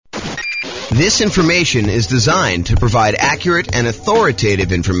This information is designed to provide accurate and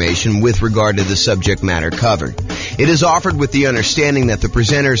authoritative information with regard to the subject matter covered. It is offered with the understanding that the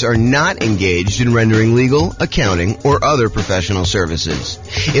presenters are not engaged in rendering legal, accounting, or other professional services.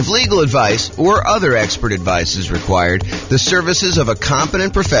 If legal advice or other expert advice is required, the services of a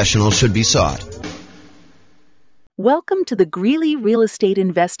competent professional should be sought. Welcome to the Greeley Real Estate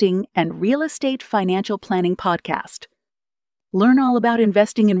Investing and Real Estate Financial Planning Podcast. Learn all about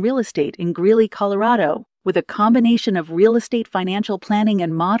investing in real estate in Greeley, Colorado, with a combination of real estate financial planning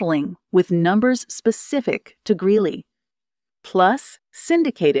and modeling with numbers specific to Greeley, plus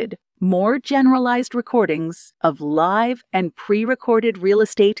syndicated, more generalized recordings of live and pre-recorded real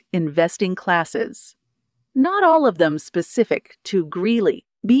estate investing classes. Not all of them specific to Greeley.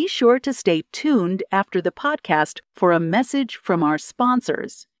 Be sure to stay tuned after the podcast for a message from our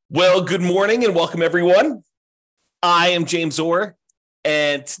sponsors. Well, good morning and welcome, everyone. I am James Orr,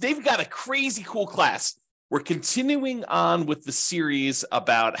 and today we've got a crazy cool class. We're continuing on with the series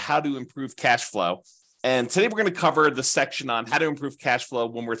about how to improve cash flow. And today we're going to cover the section on how to improve cash flow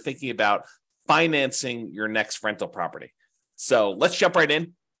when we're thinking about financing your next rental property. So let's jump right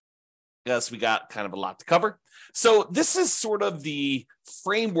in, because we got kind of a lot to cover. So this is sort of the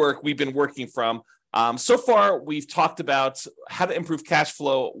framework we've been working from. So far, we've talked about how to improve cash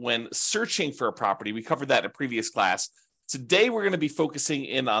flow when searching for a property. We covered that in a previous class. Today, we're going to be focusing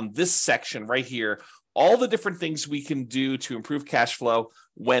in on this section right here, all the different things we can do to improve cash flow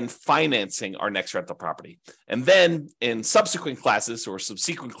when financing our next rental property. And then in subsequent classes or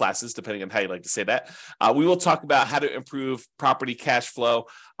subsequent classes, depending on how you like to say that, we will talk about how to improve property cash flow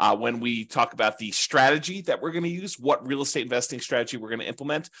when we talk about the strategy that we're going to use, what real estate investing strategy we're going to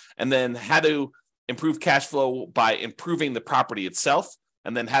implement, and then how to improve cash flow by improving the property itself,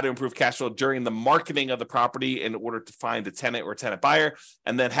 and then how to improve cash flow during the marketing of the property in order to find a tenant or a tenant buyer,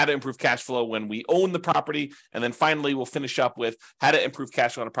 and then how to improve cash flow when we own the property. And then finally, we'll finish up with how to improve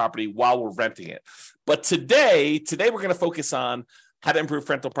cash flow on a property while we're renting it. But today we're going to focus on how to improve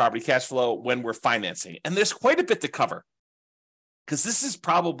rental property cash flow when we're financing. And there's quite a bit to cover, because this is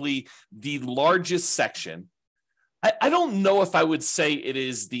probably the largest section. I don't know if I would say it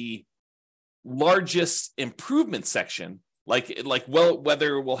is the largest improvement section, whether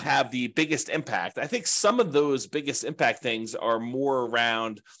it will have the biggest impact. I think some of those biggest impact things are more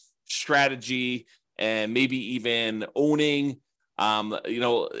around strategy and maybe even owning.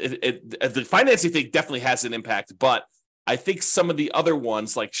 The financing thing definitely has an impact, but I think some of the other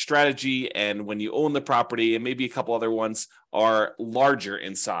ones like strategy and when you own the property and maybe a couple other ones are larger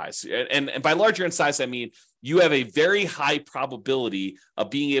in size. And by larger in size, I mean you have a very high probability of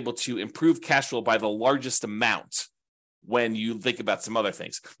being able to improve cash flow by the largest amount when you think about some other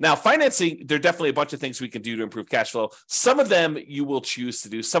things. Now, financing, there are definitely a bunch of things we can do to improve cash flow. Some of them you will choose to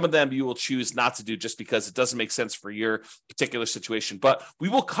do. Some of them you will choose not to do just because it doesn't make sense for your particular situation. But we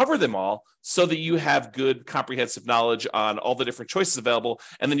will cover them all so that you have good comprehensive knowledge on all the different choices available,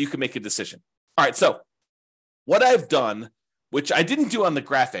 and then you can make a decision. All right, so what I've done, which I didn't do on the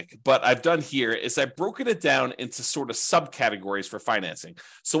graphic, but I've done here, is I've broken it down into sort of subcategories for financing.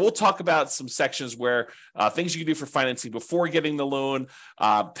 So we'll talk about some sections where things you can do for financing before getting the loan,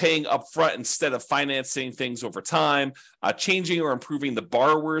 paying upfront instead of financing things over time, changing or improving the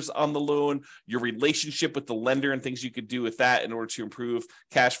borrowers on the loan, your relationship with the lender and things you could do with that in order to improve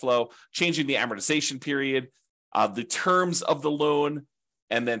cash flow, changing the amortization period, the terms of the loan,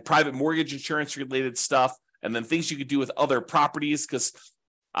 and then private mortgage insurance related stuff. And then things you could do with other properties, because,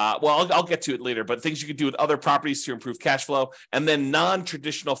 I'll get to it later, but things you could do with other properties to improve cash flow. And then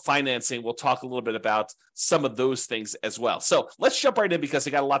non-traditional financing, we'll talk a little bit about some of those things as well. So let's jump right in, because I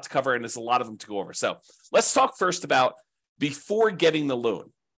got a lot to cover and there's a lot of them to go over. So let's talk first about before getting the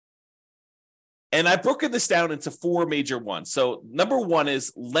loan. And I've broken this down into four major ones. So number one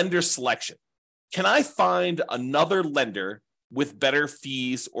is lender selection. Can I find another lender with better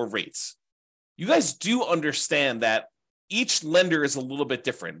fees or rates? You guys do understand that each lender is a little bit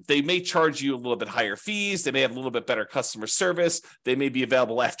different. They may charge you a little bit higher fees. They may have a little bit better customer service. They may be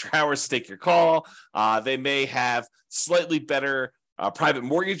available after hours to take your call. They may have slightly better private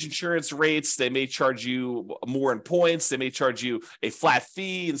mortgage insurance rates. They may charge you more in points. They may charge you a flat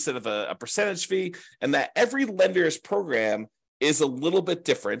fee instead of a percentage fee. And that every lender's program is a little bit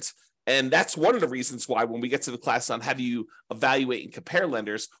different. And that's one of the reasons why when we get to the class on how do you evaluate and compare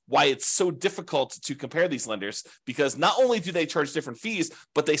lenders, why it's so difficult to compare these lenders, because not only do they charge different fees,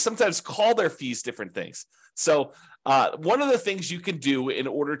 but they sometimes call their fees different things. So one of the things you can do in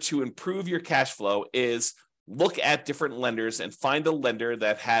order to improve your cash flow is look at different lenders and find a lender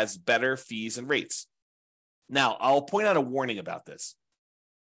that has better fees and rates. Now, I'll point out a warning about this.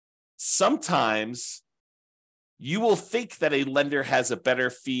 sometimes you will think that a lender has a better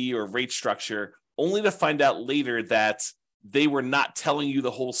fee or rate structure only to find out later that they were not telling you the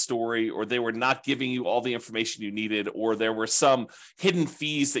whole story, or they were not giving you all the information you needed, or there were some hidden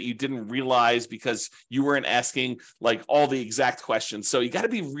fees that you didn't realize because you weren't asking like all the exact questions. So you got to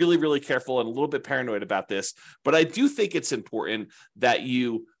be really, really careful and a little bit paranoid about this. But I do think it's important that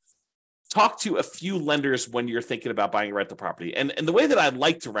you talk to a few lenders when you're thinking about buying a rental property. And the way that I'd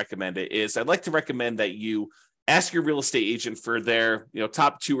like to recommend it is I'd like to recommend that you ask your real estate agent for their,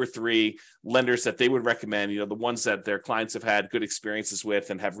 top 2 or 3 lenders that they would recommend, the ones that their clients have had good experiences with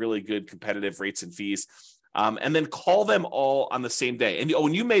and have really good competitive rates and fees. And then call them all on the same day. And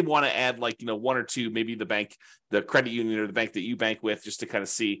you may want to add 1 or 2, maybe the bank, the credit union or the bank that you bank with, just to kind of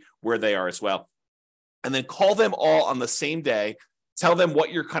see where they are as well. And then call them all on the same day. Tell them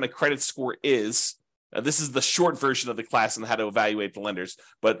what your kind of credit score is. This is the short version of the class on how to evaluate the lenders,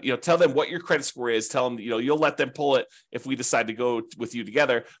 but tell them what your credit score is. Tell them you'll let them pull it if we decide to go with you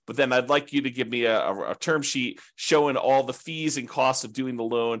together. But then I'd like you to give me a term sheet showing all the fees and costs of doing the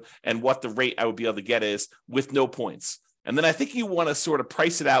loan and what the rate I would be able to get is with no points. And then I think you want to sort of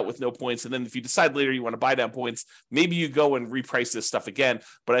price it out with no points. And then if you decide later you want to buy down points, maybe you go and reprice this stuff again.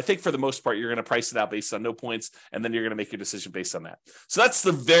 But I think for the most part, you're going to price it out based on no points. And then you're going to make your decision based on that. So that's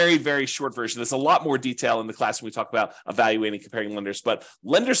the very, very short version. There's a lot more detail in the class when we talk about evaluating, comparing lenders. But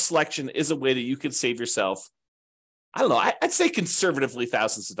lender selection is a way that you can save yourself, I don't know, I'd say conservatively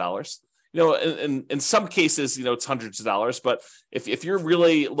thousands of dollars. In some cases, it's hundreds of dollars, but if you're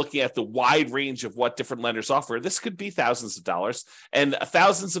really looking at the wide range of what different lenders offer, this could be thousands of dollars, and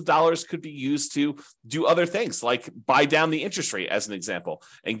thousands of dollars could be used to do other things like buy down the interest rate as an example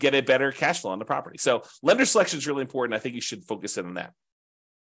and get a better cash flow on the property. So lender selection is really important. I think you should focus in on that.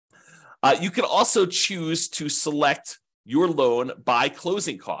 You can also choose to select your loan by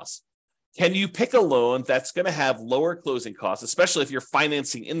closing costs. Can you pick a loan that's going to have lower closing costs, especially if you're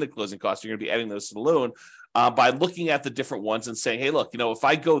financing in the closing costs, you're going to be adding those to the loan by looking at the different ones and saying, hey, look, if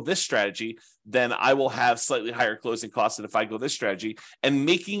I go this strategy, then I will have slightly higher closing costs than if I go this strategy, and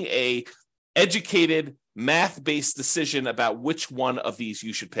making a educated math-based decision about which one of these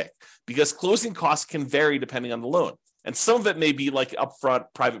you should pick, because closing costs can vary depending on the loan. And some of it may be like upfront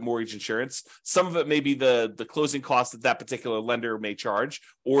private mortgage insurance. Some of it may be the closing costs that particular lender may charge,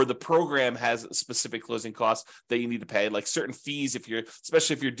 or the program has specific closing costs that you need to pay, like certain fees,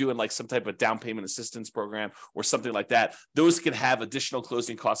 especially if you're doing like some type of down payment assistance program or something like that. Those can have additional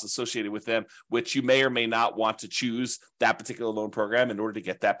closing costs associated with them, which you may or may not want to choose that particular loan program in order to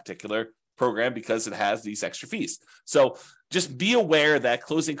get that particular program because it has these extra fees. So just be aware that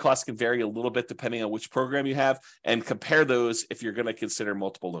closing costs can vary a little bit depending on which program you have, and compare those if you're going to consider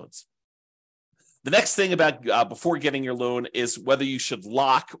multiple loans. The next thing about before getting your loan is whether you should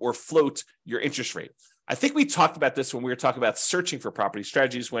lock or float your interest rate. I think we talked about this when we were talking about searching for property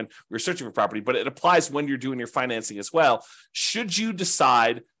strategies when we were searching for property, but it applies when you're doing your financing as well. Should you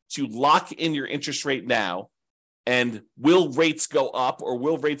decide to lock in your interest rate now, and will rates go up or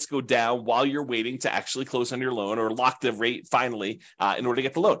will rates go down while you're waiting to actually close on your loan, or lock the rate finally in order to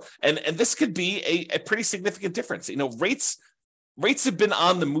get the loan? And this could be a pretty significant difference. Rates have been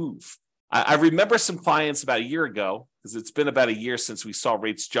on the move. I remember some clients about a year ago, because it's been about a year since we saw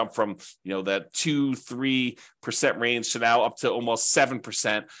rates jump from, that 2-3% range to now up to almost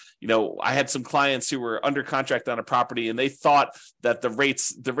 7%. I had some clients who were under contract on a property, and they thought that the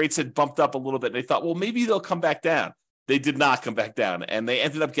rates had bumped up a little bit. And they thought, well, maybe they'll come back down. They did not come back down, and they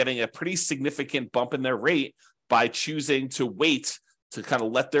ended up getting a pretty significant bump in their rate by choosing to wait to kind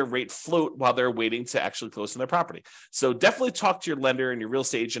of let their rate float while they're waiting to actually close on their property. So definitely talk to your lender and your real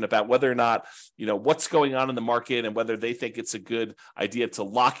estate agent about whether or not, what's going on in the market and whether they think it's a good idea to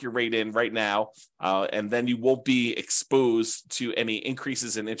lock your rate in right now. And then you won't be exposed to any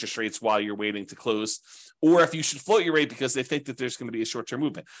increases in interest rates while you're waiting to close, or if you should float your rate because they think that there's going to be a short-term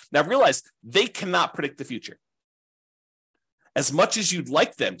movement. Now realize they cannot predict the future. As much as you'd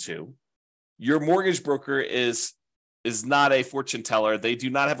like them to, your mortgage broker is not a fortune teller. They do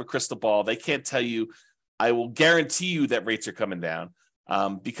not have a crystal ball. They can't tell you, I will guarantee you that rates are coming down,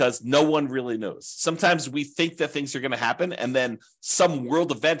 because no one really knows. Sometimes we think that things are going to happen, and then some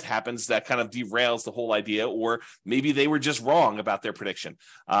world event happens that kind of derails the whole idea, or maybe they were just wrong about their prediction.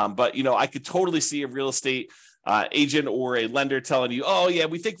 But I could totally see a real estate agent or a lender telling you, oh yeah,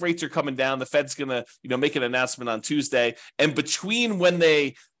 we think rates are coming down. The Fed's going to, make an announcement on Tuesday. And between when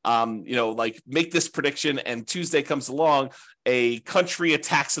they like make this prediction, and Tuesday comes along, a country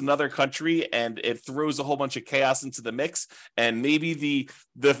attacks another country and it throws a whole bunch of chaos into the mix, and maybe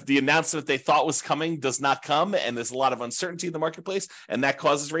the announcement they thought was coming does not come, and there's a lot of uncertainty in the marketplace, and that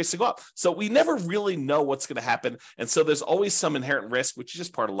causes rates to go up. So we never really know what's going to happen, and so there's always some inherent risk, which is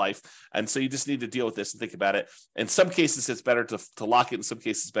just part of life, and so you just need to deal with this and think about it. In some cases it's better to lock it, in some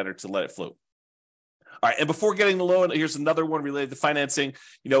cases it's better to let it float. All right, and before getting the loan, here's another one related to financing.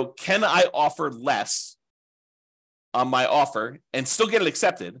 Can I offer less on my offer and still get it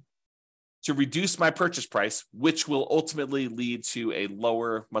accepted to reduce my purchase price, which will ultimately lead to a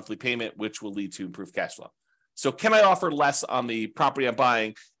lower monthly payment, which will lead to improved cash flow? So can I offer less on the property I'm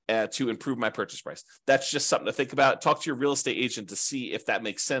buying to improve my purchase price? That's just something to think about. Talk to your real estate agent to see if that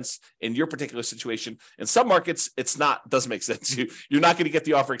makes sense in your particular situation. In some markets, doesn't make sense. You're not going to get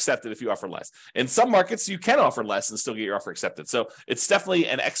the offer accepted if you offer less. In some markets, you can offer less and still get your offer accepted. So it's definitely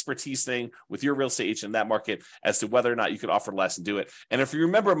an expertise thing with your real estate agent in that market as to whether or not you could offer less and do it. And if you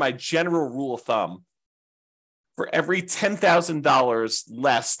remember my general rule of thumb, for every $10,000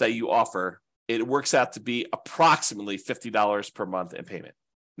 less that you offer, it works out to be approximately $50 per month in payment.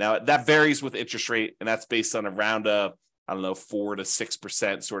 Now, that varies with interest rate, and that's based on around 4 to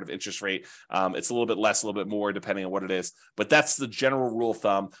 6% sort of interest rate. It's a little bit less, a little bit more, depending on what it is. But that's the general rule of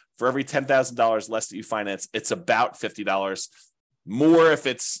thumb. For every $10,000 less that you finance, it's about $50. More if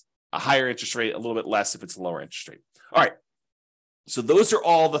it's a higher interest rate, a little bit less if it's a lower interest rate. All right. So those are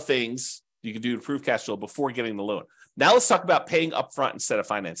all the things you can do to improve cash flow before getting the loan. Now let's talk about paying upfront instead of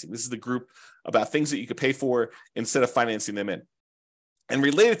financing. This is the group about things that you could pay for instead of financing them in. And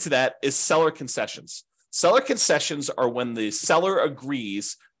related to that is seller concessions. Seller concessions are when the seller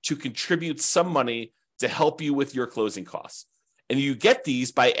agrees to contribute some money to help you with your closing costs. And you get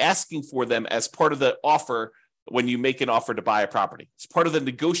these by asking for them as part of the offer when you make an offer to buy a property. It's part of the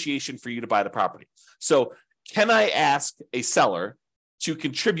negotiation for you to buy the property. So can I ask a seller to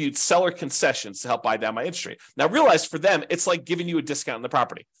contribute seller concessions to help buy down my interest rate? Now realize for them, it's like giving you a discount on the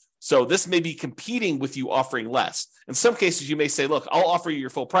property. So this may be competing with you offering less. In some cases, you may say, look, I'll offer you your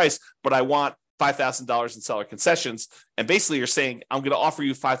full price, but I want $5,000 in seller concessions. And basically you're saying, I'm going to offer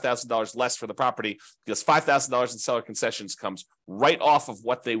you $5,000 less for the property because $5,000 in seller concessions comes right off of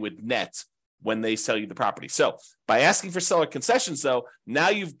what they would net when they sell you the property. So by asking for seller concessions, though, now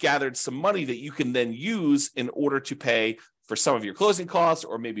you've gathered some money that you can then use in order to pay for some of your closing costs,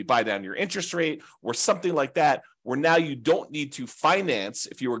 or maybe buy down your interest rate or something like that, where now you don't need to finance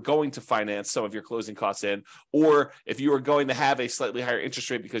if you were going to finance some of your closing costs in, or if you were going to have a slightly higher interest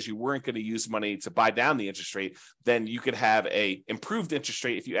rate because you weren't going to use money to buy down the interest rate, then you could have a improved interest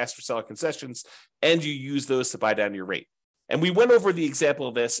rate if you ask for seller concessions and you use those to buy down your rate. And we went over the example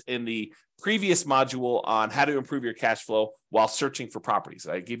of this in the previous module on how to improve your cash flow while searching for properties.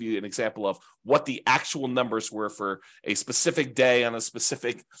 I give you an example of what the actual numbers were for a specific day on a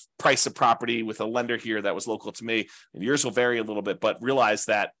specific price of property with a lender here that was local to me. And yours will vary a little bit, but realize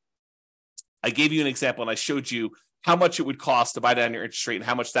that I gave you an example and I showed you how much it would cost to buy down your interest rate and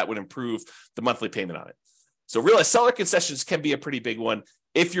how much that would improve the monthly payment on it. So realize seller concessions can be a pretty big one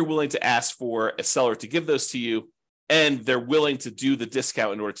if you're willing to ask for a seller to give those to you and they're willing to do the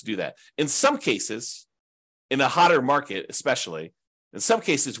discount in order to do that. In some cases, in a hotter market especially, in some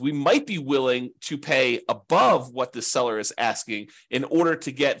cases, we might be willing to pay above what the seller is asking in order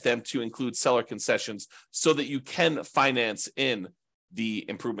to get them to include seller concessions so that you can finance in the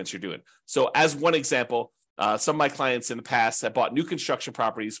improvements you're doing. So as one example, some of my clients in the past have bought new construction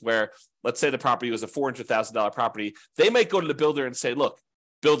properties where, let's say the property was a $400,000 property. They might go to the builder and say, look,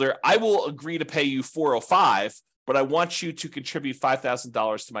 builder, I will agree to pay you $405,000, but I want you to contribute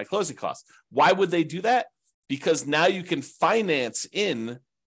 $5,000 to my closing costs. Why would they do that? Because now you can finance in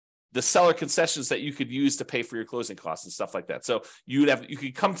the seller concessions that you could use to pay for your closing costs and stuff like that. So you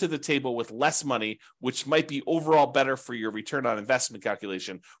could come to the table with less money, which might be overall better for your return on investment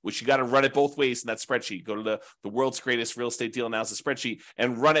calculation, which you got to run it both ways in that spreadsheet. Go to the world's greatest real estate deal analysis spreadsheet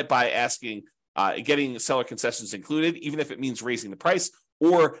and run it by asking, getting seller concessions included, even if it means raising the price,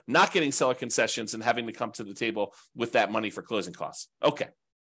 or not getting seller concessions and having to come to the table with that money for closing costs. Okay.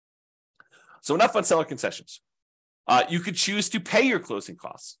 So enough on seller concessions. You could choose to pay your closing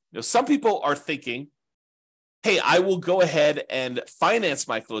costs. Some people are thinking, hey, I will go ahead and finance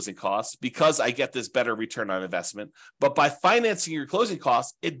my closing costs because I get this better return on investment. But by financing your closing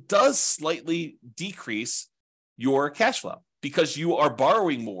costs, it does slightly decrease your cash flow because you are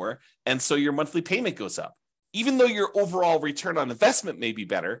borrowing more. And so your monthly payment goes up. Even though your overall return on investment may be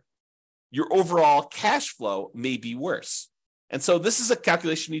better, your overall cash flow may be worse. And so this is a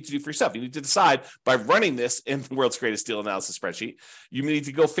calculation you need to do for yourself. You need to decide by running this in the world's greatest deal analysis spreadsheet. You need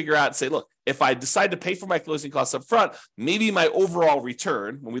to go figure out and say, look, if I decide to pay for my closing costs up front, maybe my overall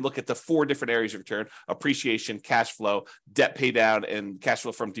return, when we look at the 4 different areas of return, appreciation, cash flow, debt pay down, and cash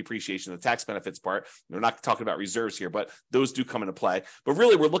flow from depreciation, the tax benefits part. We're not talking about reserves here, but those do come into play. But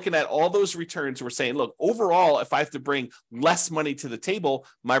really, we're looking at all those returns. We're saying, look, overall, if I have to bring less money to the table,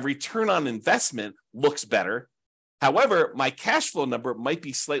 my return on investment looks better. However, my cash flow number might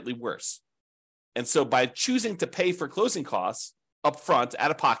be slightly worse. And so by choosing to pay for closing costs up front out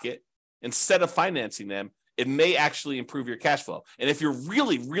of pocket, instead of financing them, it may actually improve your cash flow. And if you're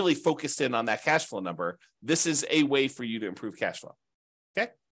really, really focused in on that cash flow number, this is a way for you to improve cash flow. Okay?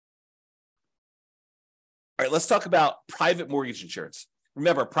 All right, let's talk about private mortgage insurance.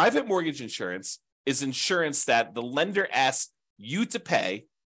 Remember, private mortgage insurance is insurance that the lender asks you to pay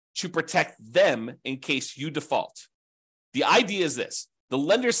to protect them in case you default. The idea is this. The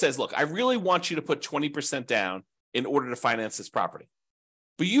lender says, look, I really want you to put 20% down in order to finance this property.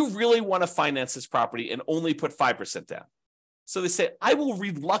 But you really want to finance this property and only put 5% down. So they say, I will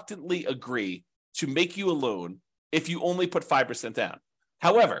reluctantly agree to make you a loan if you only put 5% down.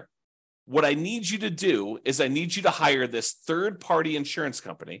 However, what I need you to do is I need you to hire this third-party insurance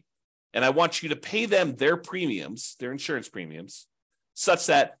company, and I want you to pay them their premiums, their insurance premiums, such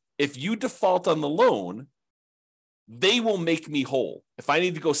that if you default on the loan, they will make me whole. If I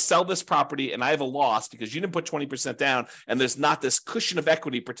need to go sell this property and I have a loss because you didn't put 20% down and there's not this cushion of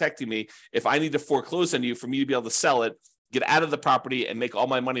equity protecting me, if I need to foreclose on you for me to be able to sell it, get out of the property and make all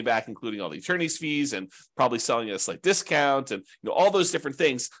my money back, including all the attorney's fees and probably selling at a slight discount and all those different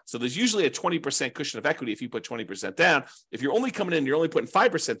things. So there's usually a 20% cushion of equity if you put 20% down. If you're only coming in, you're only putting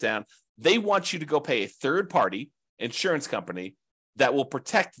 5% down, they want you to go pay a third-party insurance company that will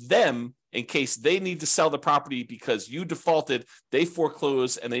protect them in case they need to sell the property because you defaulted, they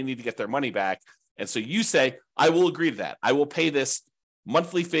foreclose, and they need to get their money back. And so you say, I will agree to that. I will pay this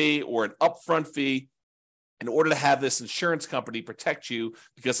monthly fee or an upfront fee in order to have this insurance company protect you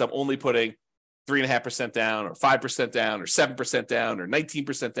because I'm only putting 3.5% down or 5% down or 7% down or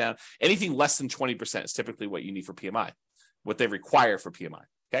 19% down. Anything less than 20% is typically what you need for PMI, what they require for PMI.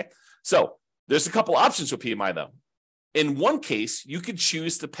 Okay. So there's a couple options with PMI though. In one case, you could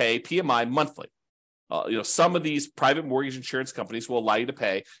choose to pay PMI monthly. Some of these private mortgage insurance companies will allow you to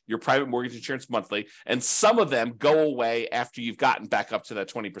pay your private mortgage insurance monthly, and some of them go away after you've gotten back up to that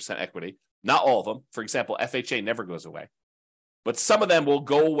 20% equity. Not all of them. For example, FHA never goes away. But some of them will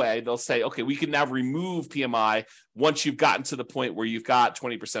go away. They'll say, okay, we can now remove PMI once you've gotten to the point where you've got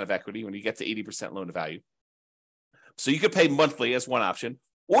 20% of equity, when you get to 80% loan to value. So you could pay monthly as one option.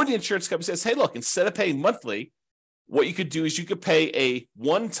 Or the insurance company says, hey, look, instead of paying monthly, what you could do is you could pay a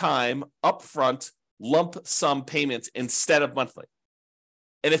one-time upfront lump sum payment instead of monthly.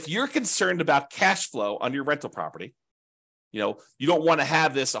 And if you're concerned about cash flow on your rental property, you don't want to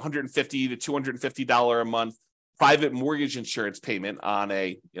have this $150 to $250 a month private mortgage insurance payment on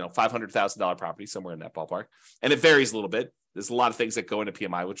a $500,000 property, somewhere in that ballpark. And it varies a little bit. There's a lot of things that go into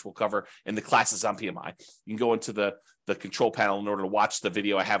PMI, which we'll cover in the classes on PMI. You can go into the control panel in order to watch the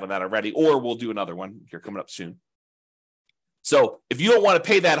video I have on that already, or we'll do another one here coming up soon. So if you don't want to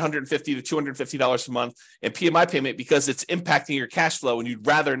pay that $150 to $250 a month in PMI payment because it's impacting your cash flow and you'd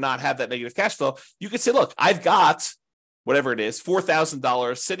rather not have that negative cash flow, you could say, look, I've got whatever it is,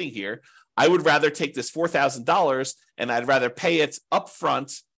 $4,000 sitting here. I would rather take this $4,000 and I'd rather pay it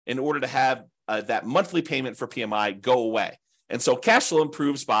upfront in order to have that monthly payment for PMI go away. And so cash flow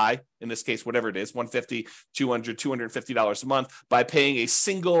improves by, in this case, whatever it is, $150, $200, $250 a month by paying a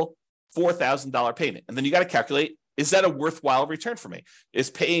single $4,000 payment. And then you got to calculate, is that a worthwhile return for me?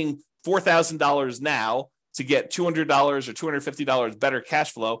 Is paying $4,000 now to get $200 or $250 better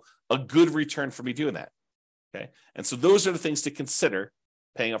cash flow a good return for me doing that? Okay. And so those are the things to consider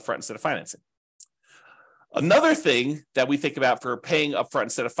paying upfront instead of financing. Another thing that we think about for paying upfront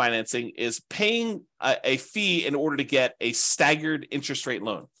instead of financing is paying a fee in order to get a staggered interest rate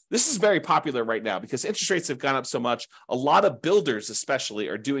loan. This is very popular right now because interest rates have gone up so much. A lot of builders especially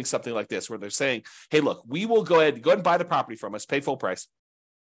are doing something like this where they're saying, hey, look, we will go ahead and buy the property from us, pay full price,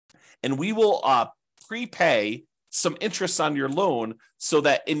 and we will prepay some interest on your loan so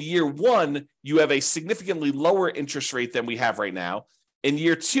that in year one, you have a significantly lower interest rate than we have right now. In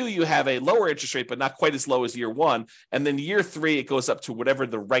year two, you have a lower interest rate, but not quite as low as year one. And then year three, it goes up to whatever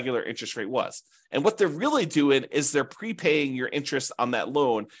the regular interest rate was. And what they're really doing is they're prepaying your interest on that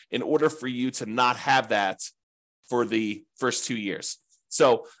loan in order for you to not have that for the first 2 years.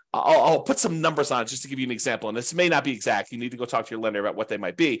 So I'll put some numbers on it just to give you an example. And this may not be exact. You need to go talk to your lender about what they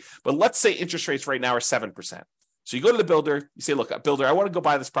might be. But let's say interest rates right now are 7%. So you go to the builder, you say, look, builder, I want to go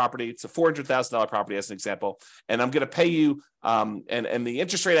buy this property. It's a $400,000 property as an example, and I'm going to pay you, and the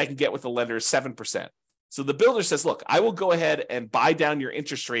interest rate I can get with the lender is 7%. So the builder says, look, I will go ahead and buy down your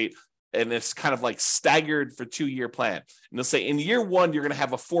interest rate, and it's kind of like staggered for 2-year plan. And they'll say in year 1, you're going to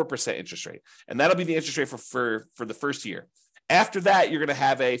have a 4% interest rate, and that'll be the interest rate for the first year. After that, you're going to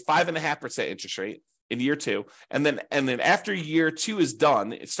have a 5.5% interest rate in year 2. And then after year 2 is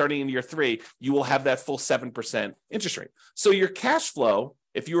done, starting in year 3, you will have that full 7% interest rate. So your cash flow,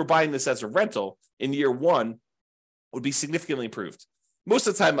 if you were buying this as a rental in year 1, would be significantly improved. Most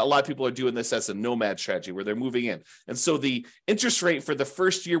of the time, a lot of people are doing this as a nomad strategy where they're moving in. And so the interest rate for the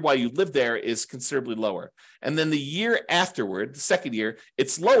first year while you live there is considerably lower. And then the year afterward, the second year,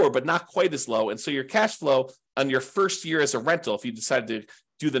 it's lower, but not quite as low. And so your cash flow on your first year as a rental, if you decide to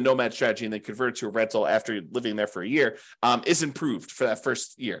do the nomad strategy and then convert it to a rental after living there for a year, is improved for that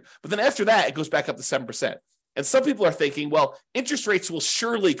first year. But then after that, it goes back up to 7%. And some people are thinking, well, interest rates will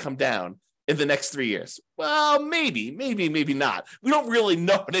surely come down in the next 3 years. Well, maybe not. We don't really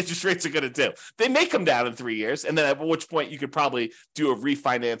know what interest rates are going to do. They may come down in 3 years, and then at which point you could probably do a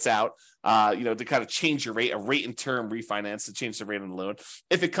refinance out, to kind of change your rate, a rate and term refinance to change the rate on the loan,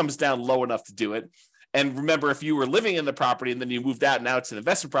 if it comes down low enough to do it. And remember, if you were living in the property and then you moved out and now it's an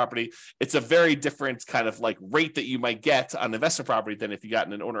investment property, it's a very different kind of like rate that you might get on investment property than if you got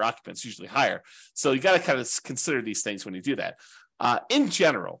in an owner occupant. It's usually higher. So you got to kind of consider these things when you do that. In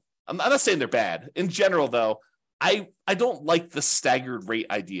general, I'm not saying they're bad. In general, though, I don't like the staggered rate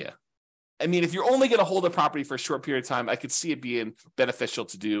idea. I mean, if you're only going to hold a property for a short period of time, I could see it being beneficial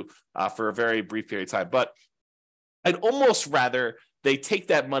to do for a very brief period of time. But I'd almost rather they take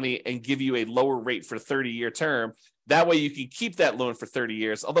that money and give you a lower rate for a 30-year term. That way you can keep that loan for 30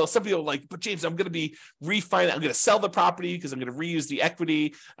 years. Although some people are like, but James, I'm going to be refinance. I'm going to sell the property because I'm going to reuse the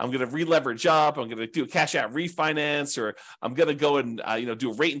equity. I'm going to re-leverage up. I'm going to do a cash out refinance, or I'm going to go and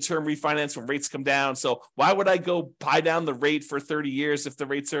do a rate and term refinance when rates come down. So why would I go buy down the rate for 30 years if the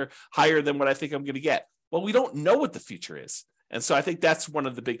rates are higher than what I think I'm going to get? Well, we don't know what the future is. And so I think that's one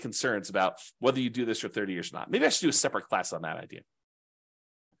of the big concerns about whether you do this for 30 years or not. Maybe I should do a separate class on that idea.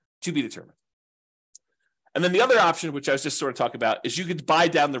 To be determined. And then the other option, which I was just sort of talking about, is you could buy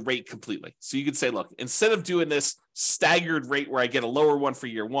down the rate completely. So you could say, look, instead of doing this staggered rate where I get a lower one for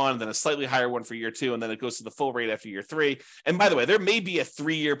year 1, then a slightly higher one for year 2, and then it goes to the full rate after year 3. And by the way, there may be a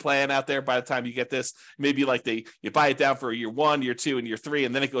 3-year plan out there by the time you get this. Maybe like you buy it down for year 1, year 2, and year 3,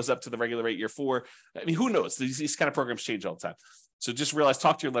 and then it goes up to the regular rate year 4. I mean, who knows? These kind of programs change all the time. So just realize,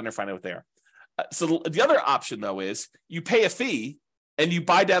 talk to your lender, find out what they are. So the other option, though, is you pay a fee and you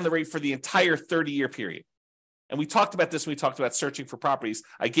buy down the rate for the entire 30-year period. And we talked about this when we talked about searching for properties.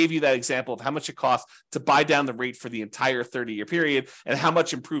 I gave you that example of how much it costs to buy down the rate for the entire 30-year period and how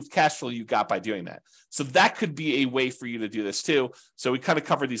much improved cash flow you got by doing that. So that could be a way for you to do this too. So we kind of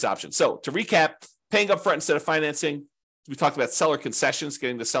covered these options. So to recap, paying upfront instead of financing. We talked about seller concessions,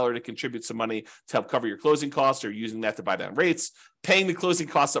 getting the seller to contribute some money to help cover your closing costs or using that to buy down rates. Paying the closing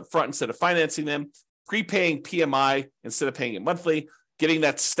costs up front instead of financing them. Prepaying PMI instead of paying it monthly. Getting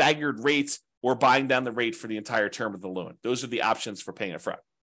that staggered rate or buying down the rate for the entire term of the loan. Those are the options for paying upfront.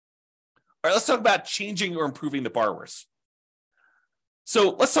 All right, let's talk about changing or improving the borrowers.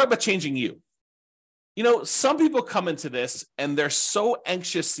 So let's talk about changing you. You know, some people come into this and they're so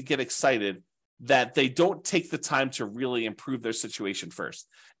anxious to get excited that they don't take the time to really improve their situation first.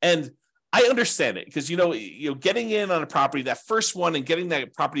 And I understand it because, getting in on a property, that first one, and getting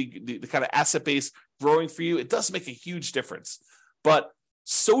that property, the kind of asset base growing for you, it does make a huge difference. But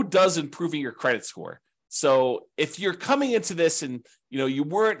so does improving your credit score. So if you're coming into this and, you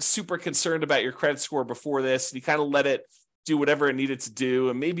weren't super concerned about your credit score before this, and you kind of let it do whatever it needed to do,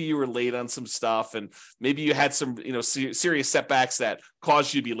 and maybe you were late on some stuff, and maybe you had some, serious setbacks that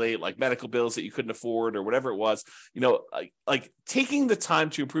caused you to be late, like medical bills that you couldn't afford or whatever it was, like taking the time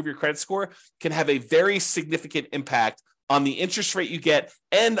to improve your credit score can have a very significant impact on the interest rate you get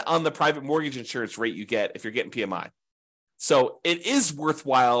and on the private mortgage insurance rate you get if you're getting PMI. So it is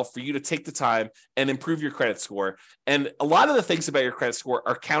worthwhile for you to take the time and improve your credit score. And a lot of the things about your credit score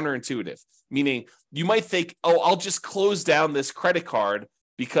are counterintuitive, meaning you might think, oh, I'll just close down this credit card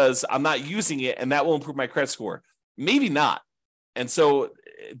because I'm not using it and that will improve my credit score. Maybe not. And so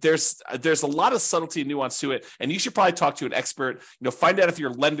there's a lot of subtlety and nuance to it. And you should probably talk to an expert, find out if your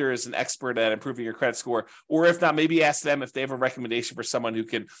lender is an expert at improving your credit score, or if not, maybe ask them if they have a recommendation for someone who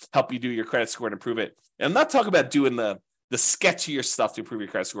can help you do your credit score and improve it. And I'm not talking about doing the sketchier stuff to improve your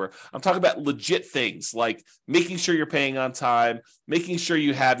credit score. I'm talking about legit things like making sure you're paying on time, making sure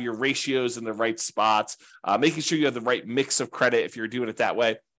you have your ratios in the right spots, making sure you have the right mix of credit if you're doing it that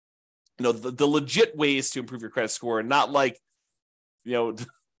way. the legit ways to improve your credit score, and not like,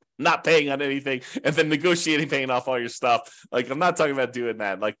 not paying on anything and then negotiating paying off all your stuff. Like, I'm not talking about doing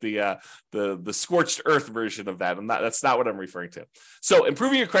that, like the scorched earth version of that. That's not what I'm referring to. So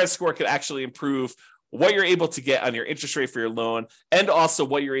improving your credit score could actually improve what you're able to get on your interest rate for your loan, and also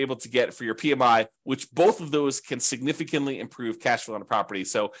what you're able to get for your PMI, which both of those can significantly improve cash flow on a property.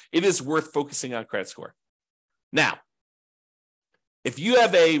 So it is worth focusing on credit score. Now, if you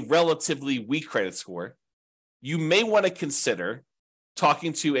have a relatively weak credit score, you may want to consider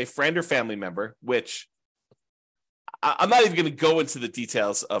talking to a friend or family member, which I'm not even going to go into the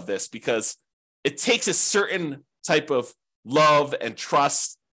details of this, because it takes a certain type of love and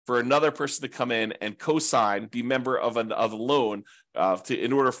trust for another person to come in and co-sign, be member of a loan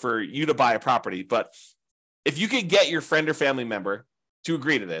in order for you to buy a property. But if you can get your friend or family member to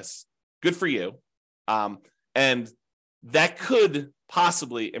agree to this, good for you. And that could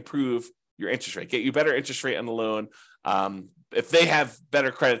possibly improve your interest rate, get you better interest rate on the loan. If they have better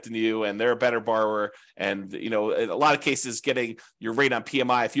credit than you and they're a better borrower, and in a lot of cases, getting your rate on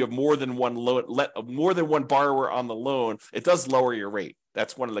PMI, if you have more than one borrower on the loan, it does lower your rate.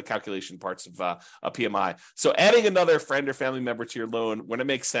 That's one of the calculation parts of a PMI. So adding another friend or family member to your loan when it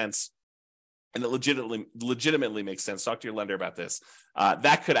makes sense, and it legitimately makes sense, talk to your lender about this.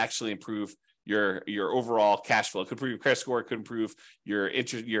 That could actually improve your overall cash flow. It could improve your credit score. It could improve your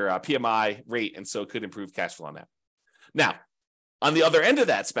PMI rate, and so it could improve cash flow on that. Now, on the other end of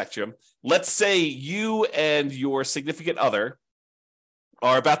that spectrum, let's say you and your significant other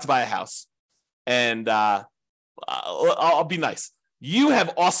are about to buy a house, and I'll be nice. You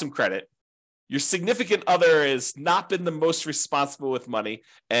have awesome credit. Your significant other has not been the most responsible with money,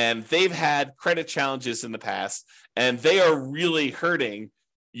 and they've had credit challenges in the past, and they are really hurting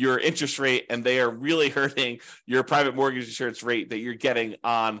your interest rate, and they are really hurting your private mortgage insurance rate that you're getting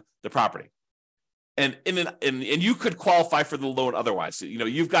on the property. And you could qualify for the loan otherwise. So,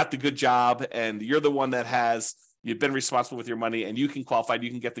 you've got the good job, and you're the one that you've been responsible with your money, and you can qualify.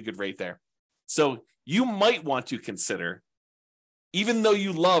 You can get the good rate there. So you might want to consider, even though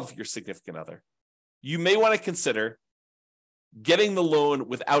you love your significant other, you may want to consider getting the loan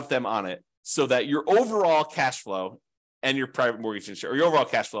without them on it, so that your overall cash flow and your private mortgage insurance, or your overall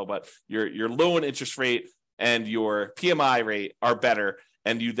cash flow, but your loan interest rate and your PMI rate are better,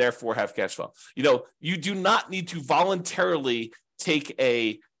 and you therefore have cash flow. You do not need to voluntarily take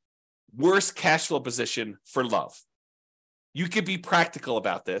a worse cash flow position for love. You could be practical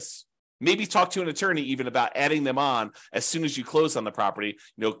about this. Maybe talk to an attorney even about adding them on as soon as you close on the property,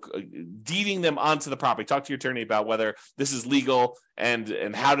 deeding them onto the property. Talk to your attorney about whether this is legal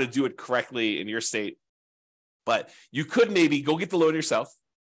and how to do it correctly in your state. But you could maybe go get the loan yourself,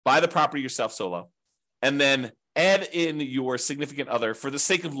 buy the property yourself solo, and then add in your significant other for the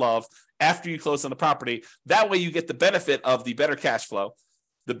sake of love after you close on the property. That way you get the benefit of the better cash flow,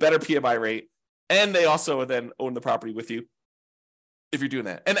 the better PMI rate, and they also then own the property with you if you're doing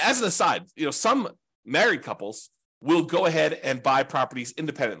that. And as an aside, some married couples will go ahead and buy properties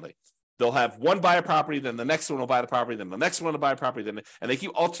independently. They'll have one buy a property, then the next one will buy the property, then the next one will buy a property, and they keep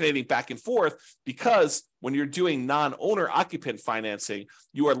alternating back and forth, because when you're doing non-owner occupant financing,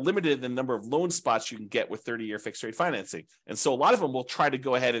 you are limited in the number of loan spots you can get with 30-year fixed rate financing. And so a lot of them will try to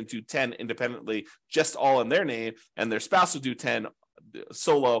go ahead and do 10 independently, just all in their name, and their spouse will do 10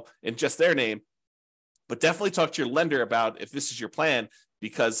 solo in just their name. But definitely talk to your lender about if this is your plan,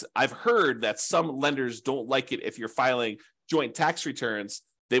 because I've heard that some lenders don't like it if you're filing joint tax returns.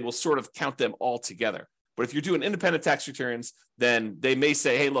 They will sort of count them all together. But if you're doing independent tax returns, then they may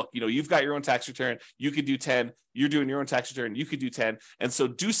say, hey, look, you've got your own tax return. You could do 10. You're doing your own tax return. You could do 10. And so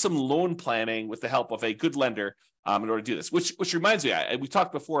do some loan planning with the help of a good lender in order to do this, which reminds me, we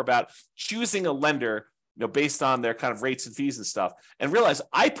talked before about choosing a lender, based on their kind of rates and fees and stuff, and realize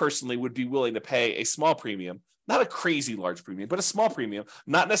I personally would be willing to pay a small premium, not a crazy large premium, but a small premium,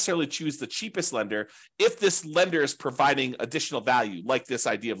 not necessarily choose the cheapest lender if this lender is providing additional value, like this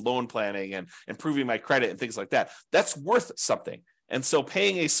idea of loan planning and improving my credit and things like that. That's worth something. And so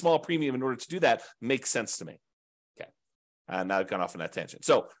paying a small premium in order to do that makes sense to me. Okay. Now I've gone off on that tangent.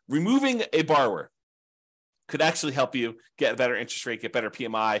 So removing a borrower could actually help you get a better interest rate, get better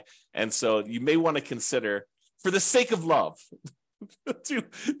PMI. And so you may want to consider, for the sake of love, for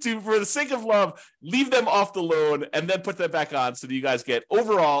the sake of love, leave them off the loan and then put them back on, so that you guys get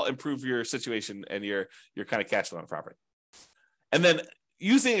overall improve your situation and your kind of cash flow on property. And then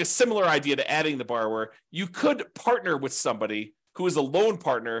using a similar idea to adding the borrower, you could partner with somebody who is a loan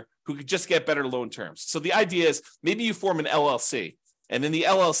partner who could just get better loan terms. So the idea is maybe you form an LLC, And in the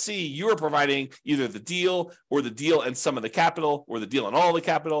LLC, you are providing either the deal and some of the capital or the deal and all the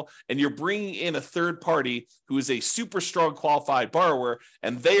capital. And you're bringing in a third party who is a super strong qualified borrower.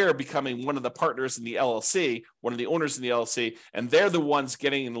 And they are becoming one of the partners in the LLC, one of the owners in the LLC. And they're the ones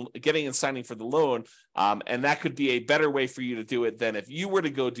getting and signing for the loan. And that could be a better way for you to do it than if you were to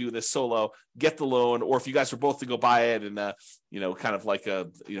go do this solo, get the loan, or if you guys were both to go buy it and, kind of like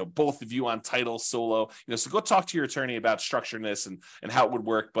both of you on title solo, so go talk to your attorney about structuring this and how it would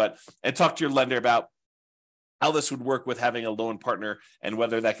work, and talk to your lender about how this would work with having a loan partner and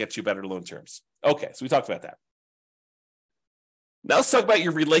whether that gets you better loan terms. Okay, so we talked about that. Now let's talk about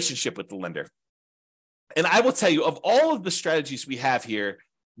your relationship with the lender. And I will tell you, of all of the strategies we have here,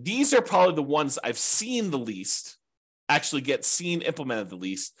 these are probably the ones I've seen the least, actually get seen implemented the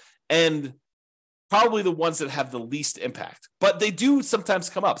least, and probably the ones that have the least impact. But they do sometimes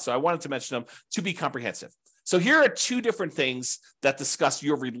come up, so I wanted to mention them to be comprehensive. So here are two different things that discuss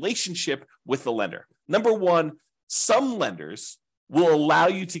your relationship with the lender. Number one, some lenders will allow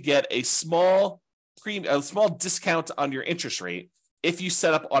you to get a small discount on your interest rate if you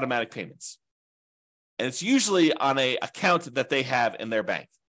set up automatic payments. And it's usually on an account that they have in their bank.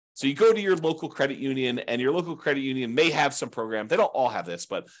 So you go to your local credit union, and your local credit union may have some program. They don't all have this,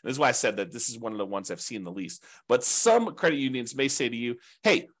 but this is why I said that this is one of the ones I've seen the least. But some credit unions may say to you,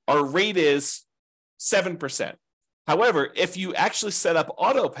 hey, our rate is 7%. However, if you actually set up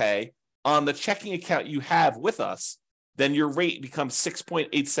auto pay on the checking account you have with us, then your rate becomes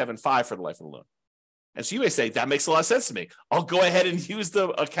 6.875 for the life of the loan. And so you may say, that makes a lot of sense to me. I'll go ahead and use the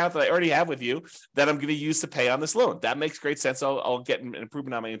account that I already have with you that I'm going to use to pay on this loan. That makes great sense. I'll get an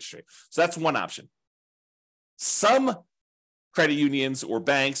improvement on my interest rate. So that's one option. Some credit unions or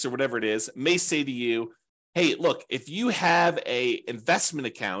banks or whatever it is may say to you, hey, look, if you have a investment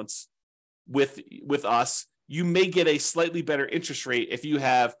account with us, you may get a slightly better interest rate if you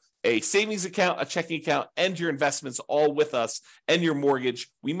have a savings account, a checking account, and your investments all with us and your mortgage.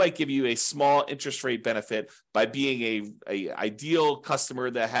 We might give you a small interest rate benefit by being a ideal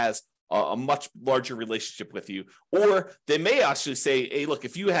customer that has a much larger relationship with you. Or they may actually say, hey, look,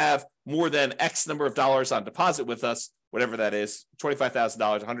 if you have more than X number of dollars on deposit with us, whatever that is,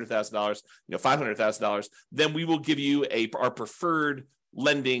 $25,000, $100,000, $500,000, then we will give you our preferred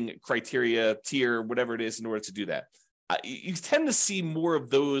lending criteria, tier, whatever it is, in order to do that. You tend to see more of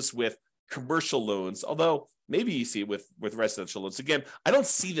those with commercial loans, although maybe you see it with residential loans. Again, I don't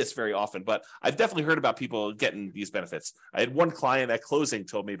see this very often, but I've definitely heard about people getting these benefits. I had one client at closing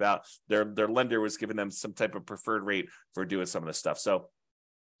told me about their lender was giving them some type of preferred rate for doing some of this stuff. So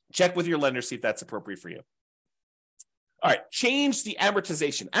check with your lender, see if that's appropriate for you. All right, change the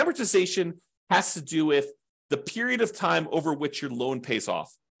amortization. Amortization has to do with the period of time over which your loan pays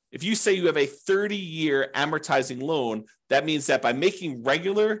off. If you say you have a 30-year amortizing loan, that means that by making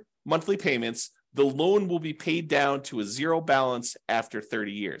regular monthly payments, the loan will be paid down to a zero balance after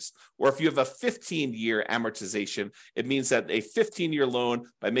 30 years. Or if you have a 15-year amortization, it means that a 15-year loan,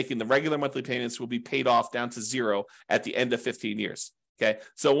 by making the regular monthly payments, will be paid off down to zero at the end of 15 years. Okay,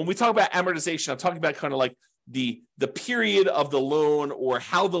 so when we talk about amortization, I'm talking about kind of like the period of the loan or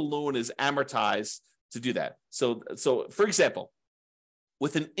how the loan is amortized to do that. So for example,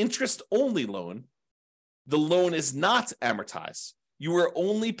 with an interest-only loan, the loan is not amortized. You are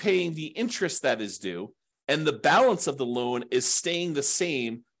only paying the interest that is due, and the balance of the loan is staying the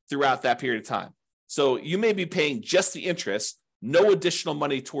same throughout that period of time. So you may be paying just the interest, no additional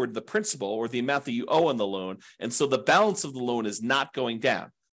money toward the principal or the amount that you owe on the loan, and so the balance of the loan is not going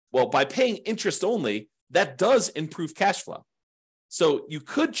down. Well, by paying interest only, that does improve cash flow. So you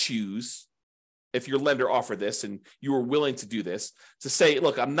could choose, if your lender offered this and you were willing to do this, to say,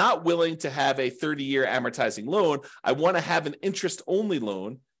 look, I'm not willing to have a 30-year amortizing loan. I want to have an interest-only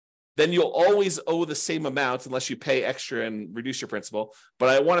loan. Then you'll always owe the same amount unless you pay extra and reduce your principal. But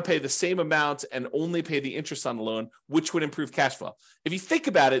I want to pay the same amount and only pay the interest on the loan, which would improve cash flow. If you think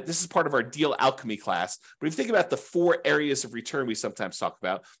about it, this is part of our deal alchemy class. But if you think about the 4 areas of return we sometimes talk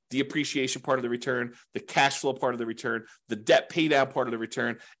about, the appreciation part of the return, the cash flow part of the return, the debt pay down part of the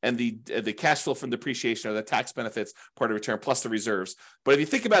return, and the cash flow from depreciation or the tax benefits part of the return, plus the reserves. But if you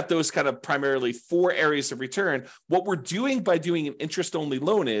think about those kind of primarily 4 areas of return, what we're doing by doing an interest-only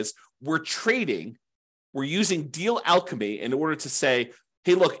loan is we're using deal alchemy in order to say,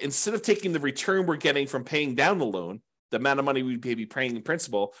 hey, look, instead of taking the return we're getting from paying down the loan, the amount of money we'd be paying in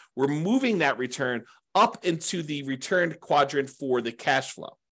principal, we're moving that return up into the return quadrant for the cash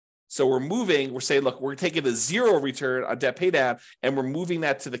flow. So we're saying, look, we're taking a 0 return on debt pay down, and we're moving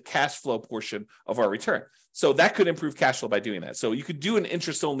that to the cash flow portion of our return. So that could improve cash flow by doing that. So you could do an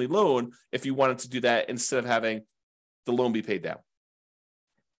interest-only loan if you wanted to do that instead of having the loan be paid down.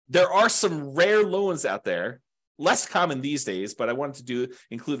 there are some rare loans out there, less common these days, but I wanted to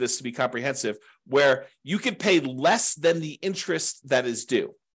include this to be comprehensive, where you can pay less than the interest that is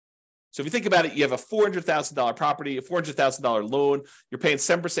due. So if you think about it, you have a $400,000 property, a $400,000 loan, you're paying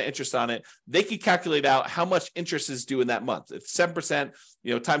 7% interest on it. They can calculate out how much interest is due in that month. It's 7%,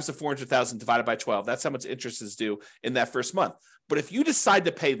 times the 400,000 divided by 12. That's how much interest is due in that first month. But if you decide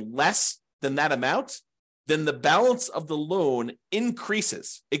to pay less than that amount, then the balance of the loan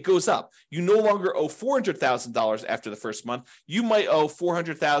increases. It goes up. You no longer owe $400,000 after the first month. You might owe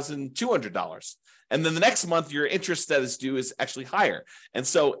 $400,200. And then the next month, your interest that is due is actually higher. And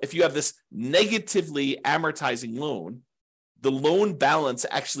so if you have this negatively amortizing loan, the loan balance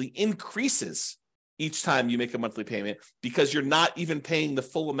actually increases each time you make a monthly payment because you're not even paying the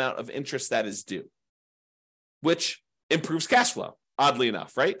full amount of interest that is due, which improves cash flow, oddly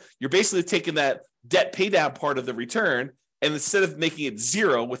enough, right? You're basically taking that debt pay down part of the return, and instead of making it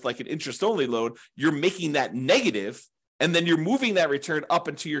zero with like an interest-only loan, you're making that negative. And then you're moving that return up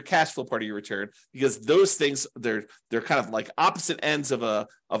into your cash flow part of your return because those things, they're kind of like opposite ends of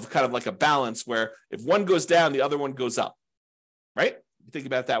kind of like a balance where if one goes down, the other one goes up, right? You think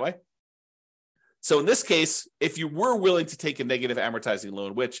about it that way. So in this case, if you were willing to take a negative amortizing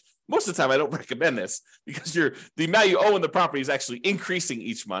loan, which most of the time I don't recommend this because the amount you owe in the property is actually increasing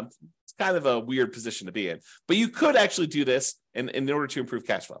each month. It's kind of a weird position to be in, but you could actually do this in order to improve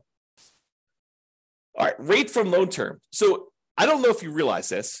cash flow. All right, rate from loan term. So I don't know if you realize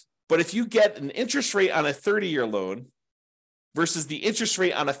this, but if you get an interest rate on a 30-year loan versus the interest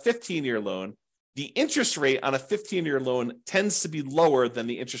rate on a 15-year loan, the interest rate on a 15-year loan tends to be lower than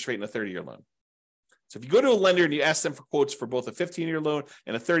the interest rate in a 30-year loan. So if you go to a lender and you ask them for quotes for both a 15-year loan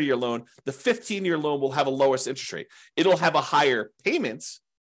and a 30-year loan, the 15-year loan will have a lowest interest rate. It'll have a higher payments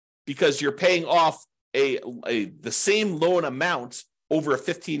because you're paying off the same loan amount over a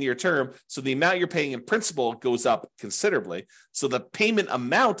 15-year term. So the amount you're paying in principal goes up considerably. So the payment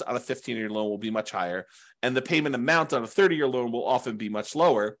amount on a 15-year loan will be much higher, and the payment amount on a 30-year loan will often be much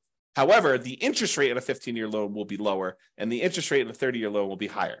lower. However, the interest rate on a 15-year loan will be lower, and the interest rate on a 30-year loan will be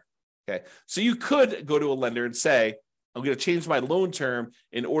higher. Okay, so you could go to a lender and say, I'm going to change my loan term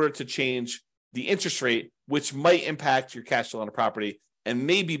in order to change the interest rate, which might impact your cash flow on a property and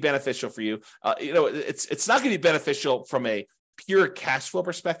may be beneficial for you. It's not going to be beneficial from a pure cash flow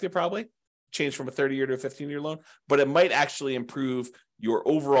perspective, probably change from a 30-year to a 15-year loan, but it might actually improve your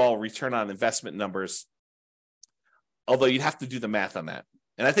overall return on investment numbers. Although you'd have to do the math on that.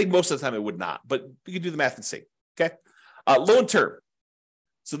 And I think most of the time it would not, but you can do the math and see. Okay. Loan term.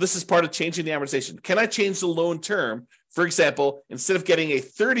 So this is part of changing the amortization. Can I change the loan term? For example, instead of getting a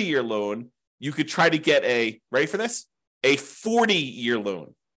 30-year loan, you could try to get ready for this? A 40-year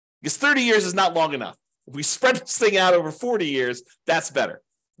loan. Because 30 years is not long enough. If we spread this thing out over 40 years, that's better,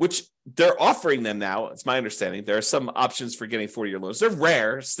 which they're offering them now. It's my understanding. There are some options for getting 40-year loans. They're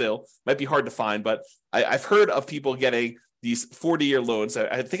rare still, might be hard to find, but I've heard of people getting these 40-year loans.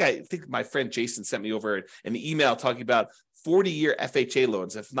 I think my friend Jason sent me over an email talking about 40-year FHA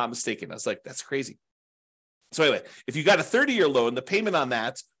loans, if I'm not mistaken. I was like, that's crazy. So anyway, if you got a 30-year loan, the payment on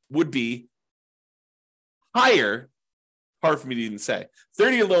that would be higher. Hard for me to even say.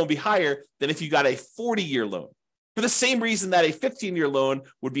 30-year loan would be higher than if you got a 40-year loan for the same reason that a 15-year loan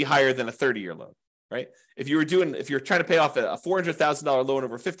would be higher than a 30-year loan, right? If you're trying to pay off a $400,000 loan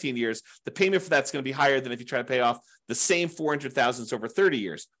over 15 years, the payment for that's going to be higher than if you try to pay off the same $400,000 over 30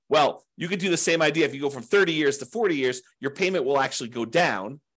 years. Well, you could do the same idea. If you go from 30 years to 40 years, your payment will actually go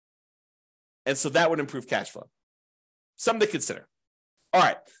down. And so that would improve cash flow. Something to consider. All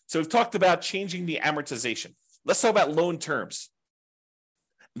right. So we've talked about changing the amortization. Let's talk about loan terms.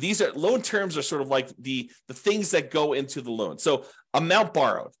 Loan terms are sort of like the things that go into the loan. So amount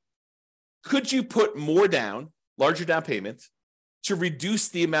borrowed. Could you put more down, larger down payment, to reduce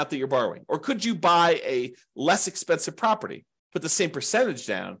the amount that you're borrowing? Or could you buy a less expensive property, put the same percentage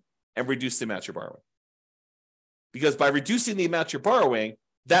down, and reduce the amount you're borrowing? Because by reducing the amount you're borrowing,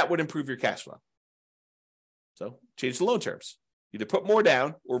 that would improve your cash flow. So change the loan terms. Either put more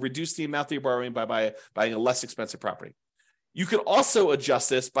down or reduce the amount that you're borrowing by buying a less expensive property. You can also adjust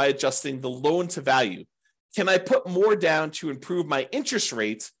this by adjusting the loan to value. Can I put more down to improve my interest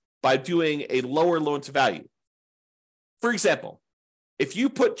rates by doing a lower loan to value? For example, if you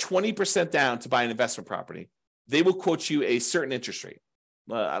put 20% down to buy an investment property, they will quote you a certain interest rate.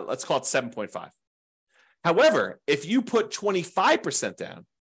 Let's call it 7.5. However, if you put 25% down,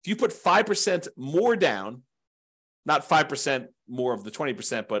 if you put 5% more down, not 5% more of the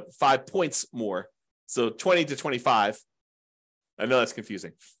 20%, but 5 points more. So 20 to 25. I know that's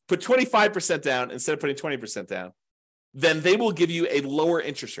confusing. Put 25% down instead of putting 20% down. then they will give you a lower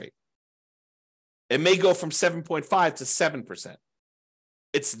interest rate. It may go from 7.5 to 7%.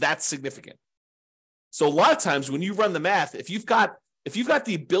 It's that significant. So a lot of times when you run the math, if you've got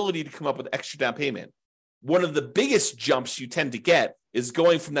the ability to come up with extra down payment, one of the biggest jumps you tend to get is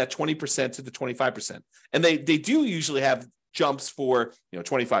going from that 20% to the 25%. And they do usually have jumps for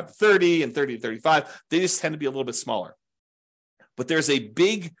 25 to 30 and 30 to 35. They just tend to be a little bit smaller. But there's a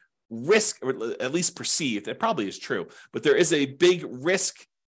big risk, or at least perceived, it probably is true, but there is a big risk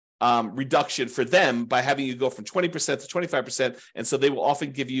reduction for them by having you go from 20% to 25%. And so they will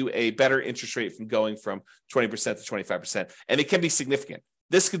often give you a better interest rate from going from 20% to 25%. And it can be significant.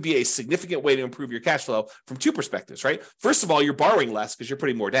 This could be a significant way to improve your cash flow from two perspectives, right? First of all, you're borrowing less because you're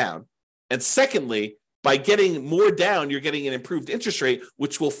putting more down. And secondly, by getting more down, you're getting an improved interest rate,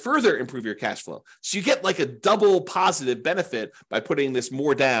 which will further improve your cash flow. So you get like a double positive benefit by putting this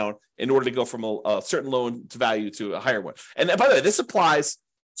more down in order to go from a certain loan to value to a higher one. And by the way, this applies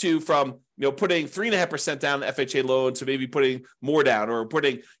to from putting 3.5% down an FHA loan to maybe putting more down, or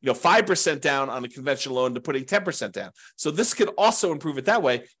putting 5% down on a conventional loan to putting 10% down. So this could also improve it that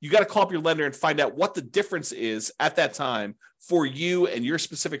way. You got to call up your lender and find out what the difference is at that time for you and your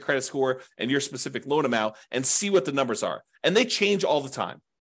specific credit score and your specific loan amount, and see what the numbers are. And they change all the time.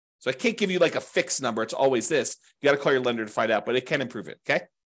 So I can't give you like a fixed number. It's always this. You got to call your lender to find out, but it can improve it. Okay.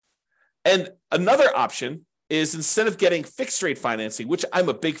 And another option is, instead of getting fixed rate financing, which I'm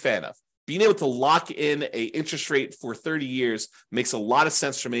a big fan of, being able to lock in a interest rate for 30 years makes a lot of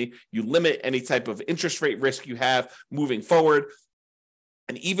sense for me. You limit any type of interest rate risk you have moving forward.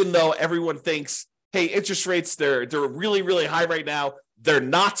 And even though everyone thinks, hey, interest rates, they're really, really high right now, they're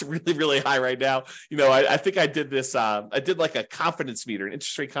not really, really high right now. I think I did this. I did like a confidence meter, an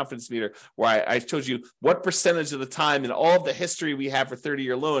interest rate confidence meter, where I told you what percentage of the time in all of the history we have for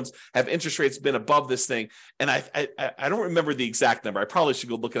 30-year loans have interest rates been above this thing. And I don't remember the exact number. I probably should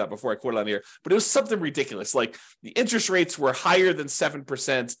go look it up before I quote it on here. But it was something ridiculous. Like the interest rates were higher than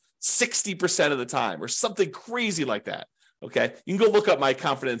 7%, 60% of the time, or something crazy like that. Okay, you can go look up my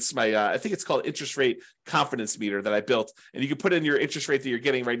confidence, I think it's called interest rate confidence meter that I built, and you can put in your interest rate that you're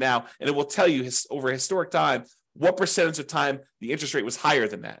getting right now, and it will tell you over historic time what percentage of time the interest rate was higher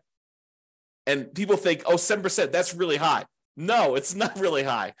than that. And people think, 7%, that's really high. No, it's not really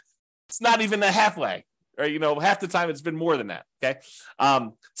high. It's not even a halfway, or half the time it's been more than that. Okay,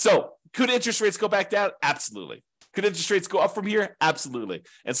 so could interest rates go back down? Absolutely. Could interest rates go up from here? Absolutely.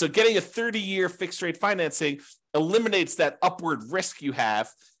 And so getting a 30-year fixed rate financing eliminates that upward risk you have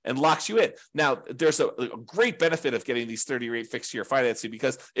and locks you in. Now, there's a great benefit of getting these 30-year fixed year financing,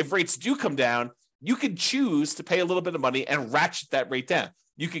 because if rates do come down, you can choose to pay a little bit of money and ratchet that rate down.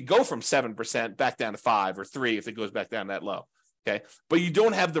 You could go from 7% back down to 5 or 3 if it goes back down that low. Okay. But you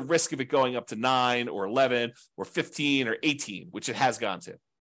don't have the risk of it going up to 9 or 11 or 15 or 18, which it has gone to.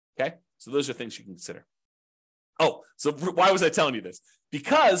 Okay. So those are things you can consider. So why was I telling you this?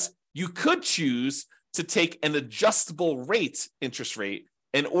 Because you could choose to take an adjustable rate interest rate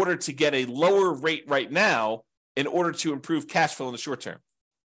in order to get a lower rate right now in order to improve cash flow in the short term.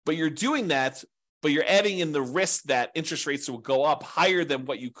 But you're doing that, but you're adding in the risk that interest rates will go up higher than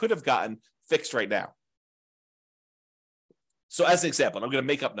what you could have gotten fixed right now. So as an example, I'm going to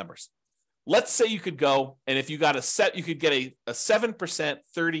make up numbers. Let's say you could go, and if you got you could get a 7%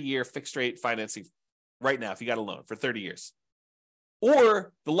 30-year fixed rate financing right now if you got a loan for 30 years.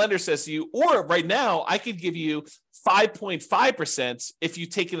 Or the lender says to you, or right now, I could give you 5.5% if you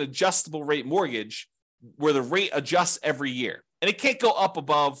take an adjustable rate mortgage where the rate adjusts every year. And it can't go up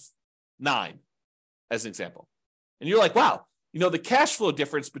above 9, as an example. And you're like, wow, the cash flow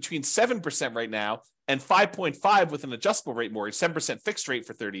difference between 7% right now and 5.5 with an adjustable rate mortgage, 7% fixed rate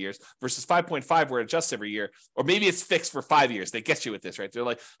for 30 years versus 5.5 where it adjusts every year, or maybe it's fixed for 5 years. They get you with this, right? They're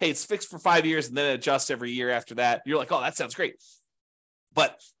like, hey, it's fixed for 5 years and then it adjusts every year after that. You're like, oh, that sounds great.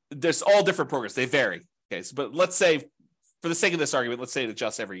 But there's all different programs. They vary. Okay. So, but let's say, for the sake of this argument, let's say it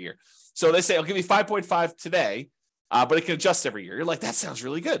adjusts every year. So they say, I'll give you 5.5 today, but it can adjust every year. You're like, that sounds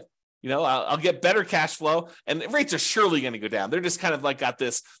really good. I'll get better cash flow, and rates are surely going to go down. They're just kind of like got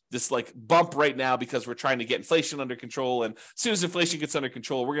this like bump right now because we're trying to get inflation under control. And as soon as inflation gets under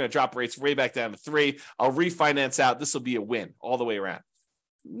control, we're going to drop rates way back down to 3. I'll refinance out. This will be a win all the way around.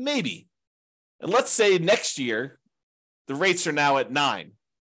 Maybe. And let's say next year, the rates are now at 9,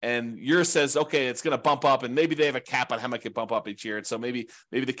 and yours says, okay, it's going to bump up, and maybe they have a cap on how much it can bump up each year. And so maybe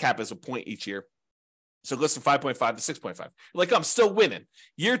the cap is a point each year. So it goes from 5.5 to 6.5. You're like, I'm still winning.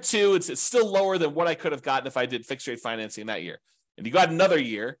 Year 2, it's still lower than what I could have gotten if I did fixed rate financing that year. And you got another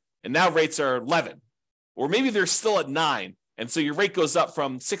year, and now rates are 11. Or maybe they're still at 9. And so your rate goes up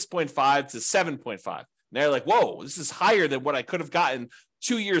from 6.5 to 7.5. And they're like, whoa, this is higher than what I could have gotten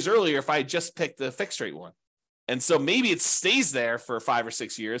 2 years earlier if I had just picked the fixed rate one. And so maybe it stays there for 5 or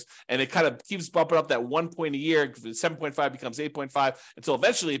 6 years and it kind of keeps bumping up that 1 point a year. 7.5 becomes 8.5 until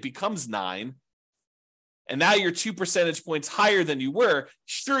eventually it becomes 9. And now you're 2 percentage points higher than you were.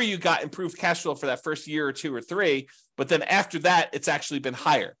 Sure, you got improved cash flow for that first year or 2 or 3, but then after that, it's actually been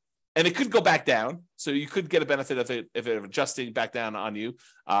higher. And it could go back down. So you could get a benefit of it if it adjusting back down on you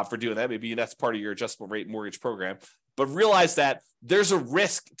for doing that. Maybe that's part of your adjustable rate mortgage program. But realize that there's a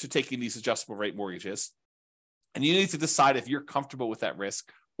risk to taking these adjustable rate mortgages. And you need to decide if you're comfortable with that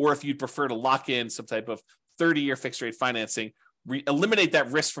risk or if you'd prefer to lock in some type of 30-year fixed rate financing, eliminate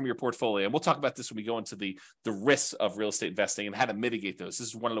that risk from your portfolio. And we'll talk about this when we go into the risks of real estate investing and how to mitigate those. This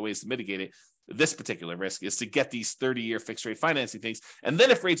is one of the ways to mitigate it. This particular risk is to get these 30-year fixed rate financing things. And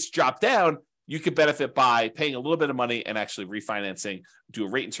then if rates drop down, you could benefit by paying a little bit of money and actually refinancing, do a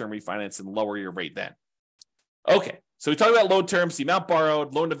rate and term refinance and lower your rate then. Okay, so we talked about loan terms, the amount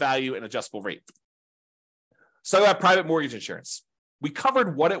borrowed, loan to value, and adjustable rate. Let's talk about private mortgage insurance. We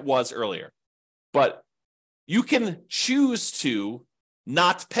covered what it was earlier, but you can choose to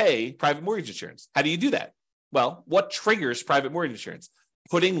not pay private mortgage insurance. How do you do that? Well, what triggers private mortgage insurance?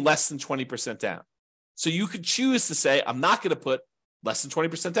 Putting less than 20% down. So you could choose to say, I'm not going to put less than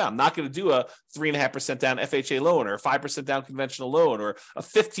 20% down. I'm not going to do a 3.5% down FHA loan or a 5% down conventional loan or a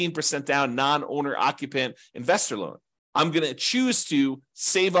 15% down non-owner occupant investor loan. I'm going to choose to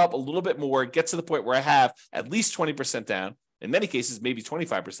save up a little bit more, get to the point where I have at least 20% down, in many cases, maybe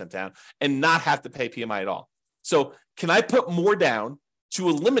 25% down, and not have to pay PMI at all. So can I put more down to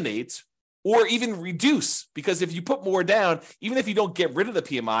eliminate or even reduce? Because if you put more down, even if you don't get rid of the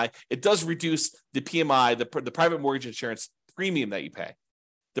PMI, it does reduce the PMI, the private mortgage insurance premium that you pay.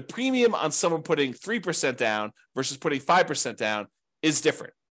 The premium on someone putting 3% down versus putting 5% down is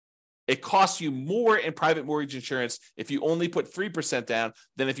different. It costs you more in private mortgage insurance if you only put 3% down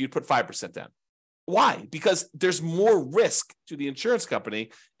than if you put 5% down. Why? Because there's more risk to the insurance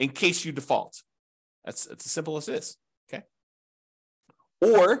company in case you default. It's as simple as this, okay?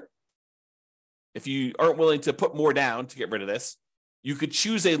 Or if you aren't willing to put more down to get rid of this, you could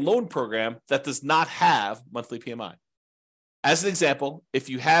choose a loan program that does not have monthly PMI. As an example, if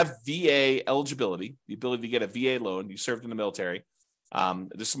you have VA eligibility, the ability to get a VA loan, you served in the military,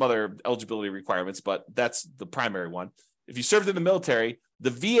 there's some other eligibility requirements, but that's the primary one. If you served in the military,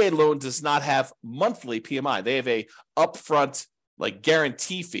 the VA loan does not have monthly PMI. They have a upfront like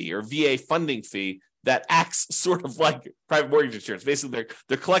guarantee fee or VA funding fee that acts sort of like private mortgage insurance. Basically,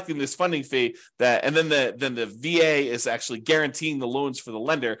 they're collecting this funding fee and then the VA is actually guaranteeing the loans for the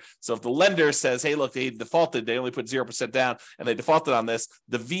lender. So if the lender says, hey, look, they defaulted, they only put 0% down and they defaulted on this,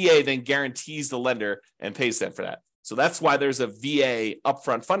 the VA then guarantees the lender and pays them for that. So that's why there's a VA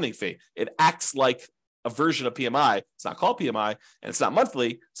upfront funding fee. It acts like a version of PMI. It's not called PMI and it's not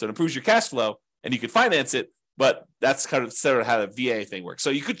monthly, so it improves your cash flow and you can finance it. But that's kind of sort of how the VA thing works.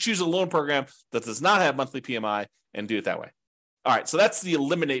 So you could choose a loan program that does not have monthly PMI and do it that way. All right, so that's the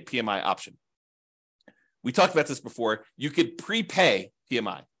eliminate PMI option. We talked about this before. You could prepay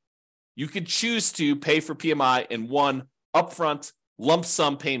PMI. You could choose to pay for PMI in one upfront lump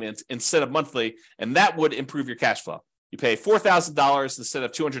sum payment instead of monthly, and that would improve your cash flow. You pay $4,000 instead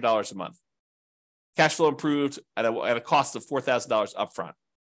of $200 a month. Cash flow improved at a cost of $4,000 upfront.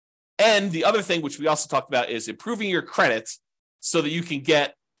 And the other thing, which we also talked about, is improving your credit so that you can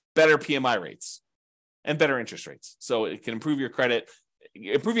get better PMI rates and better interest rates. So it can improve your credit.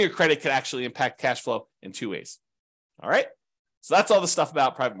 Improving your credit can actually impact cash flow in 2 ways. All right. So that's all the stuff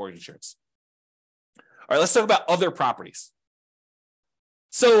about private mortgage insurance. All right, let's talk about other properties.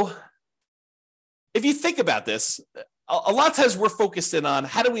 So if you think about this, a lot of times we're focused in on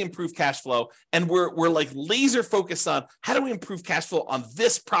how do we improve cash flow, and we're like laser focused on how do we improve cash flow on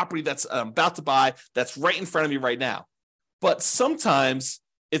this property that's about to buy, that's right in front of me right now. But sometimes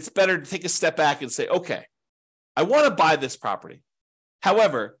it's better to take a step back and say, okay, I want to buy this property.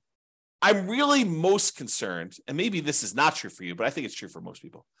 However, I'm really most concerned, and maybe this is not true for you, but I think it's true for most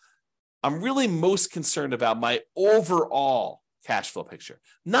people. I'm really most concerned about my overall cash flow picture,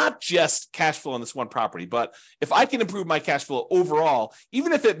 not just cash flow on this one property, but if I can improve my cash flow overall,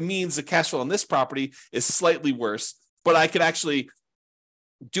 even if it means the cash flow on this property is slightly worse, but I can actually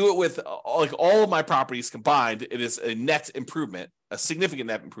do it with like all of my properties combined, it is a net improvement, a significant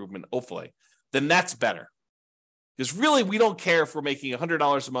net improvement, hopefully, then that's better. Because really, we don't care if we're making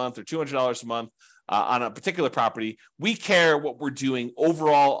 $100 a month or $200 a month on a particular property. We care what we're doing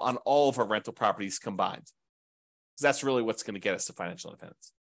overall on all of our rental properties combined. That's really what's going to get us to financial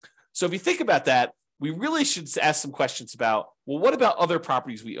independence. So if you think about that, we really should ask some questions about, well, what about other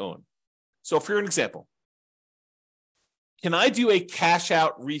properties we own? So for an example, can I do a cash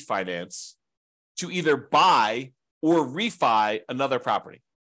out refinance to either buy or refi another property?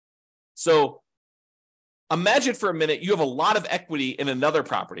 So imagine for a minute, you have a lot of equity in another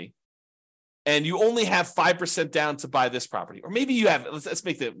property and you only have 5% down to buy this property. Or maybe you have, let's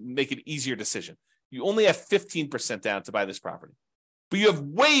make an easier decision. You only have 15% down to buy this property, but you have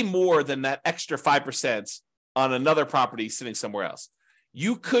way more than that extra 5% on another property sitting somewhere else.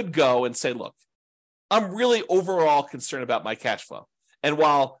 You could go and say, look, I'm really overall concerned about my cash flow. And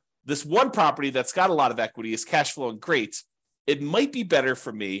while this one property that's got a lot of equity is cash flowing great, it might be better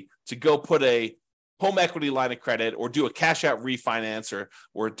for me to go put a home equity line of credit or do a cash out refinance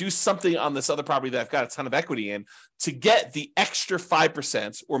or do something on this other property that I've got a ton of equity in to get the extra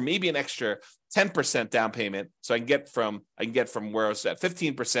 5% or maybe an extra 10% down payment. So I can get from where I was at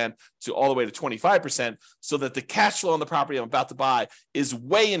 15% to all the way to 25% so that the cash flow on the property I'm about to buy is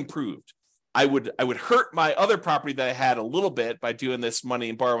way improved. I would hurt my other property that I had a little bit by doing this money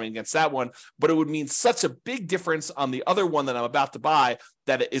and borrowing against that one, but it would mean such a big difference on the other one that I'm about to buy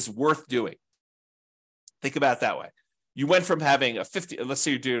that it is worth doing. Think about it that way. You went from having let's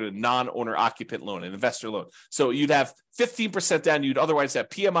say you're doing a non-owner occupant loan, an investor loan. So you'd have 15% down, you'd otherwise have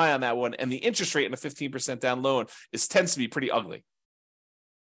PMI on that one, and the interest rate in a 15% down loan tends to be pretty ugly.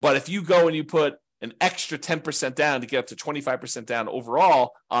 But if you go and you put an extra 10% down to get up to 25% down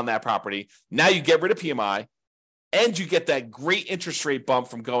overall on that property, now you get rid of PMI and you get that great interest rate bump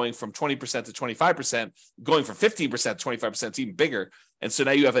from going from 20% to 25%, going from 15% to 25% is even bigger. And so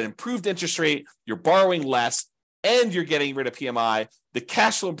now you have an improved interest rate, you're borrowing less, and you're getting rid of PMI. The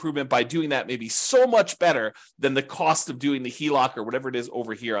cash flow improvement by doing that may be so much better than the cost of doing the HELOC or whatever it is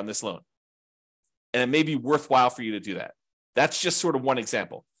over here on this loan. And it may be worthwhile for you to do that. That's just sort of one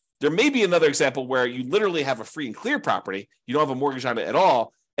example. There may be another example where you literally have a free and clear property. You don't have a mortgage on it at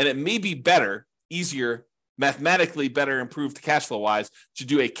all. And it may be better, easier, mathematically better, improved cash flow wise to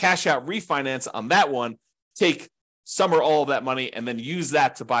do a cash out refinance on that one, take some or all of that money, and then use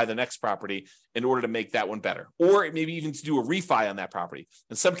that to buy the next property in order to make that one better. Or maybe even to do a refi on that property.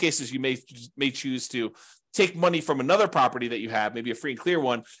 In some cases, you may choose to take money from another property that you have, maybe a free and clear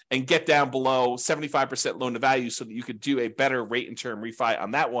one, and get down below 75% loan to value so that you could do a better rate and term refi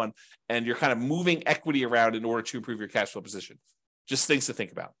on that one. And you're kind of moving equity around in order to improve your cash flow position. Just things to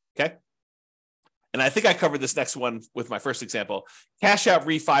think about, okay? And I think I covered this next one with my first example, cash out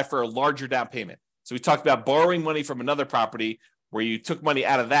refi for a larger down payment. So we talked about borrowing money from another property where you took money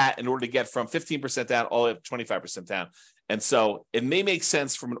out of that in order to get from 15% down all the way up to 25% down. And so it may make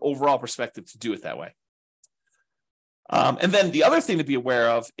sense from an overall perspective to do it that way. And then the other thing to be aware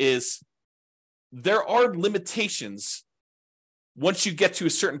of is there are limitations once you get to a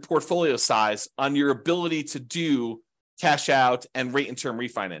certain portfolio size on your ability to do cash out and rate and term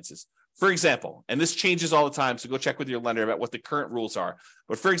refinances. For example, and this changes all the time, so go check with your lender about what the current rules are.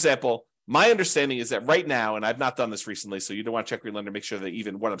 But for example, my understanding is that right now, and I've not done this recently, so you don't want to check with your lender, make sure that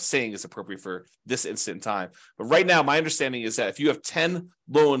even what I'm saying is appropriate for this instant in time. But right now, my understanding is that if you have 10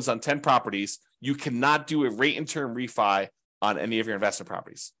 loans on 10 properties, you cannot do a rate and term refi on any of your investment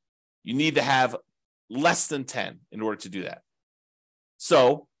properties. You need to have less than 10 in order to do that.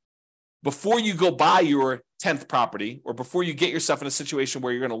 So before you go buy your 10th property, or before you get yourself in a situation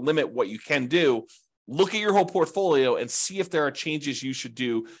where you're going to limit what you can do, look at your whole portfolio and see if there are changes you should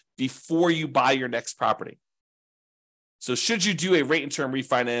do before you buy your next property. So should you do a rate and term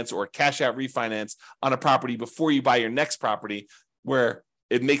refinance or a cash out refinance on a property before you buy your next property, where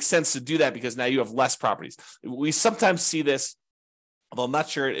it makes sense to do that because now you have less properties? We sometimes see this, although I'm not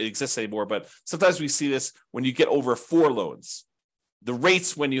sure it exists anymore, but sometimes we see this when you get over 4 loans. The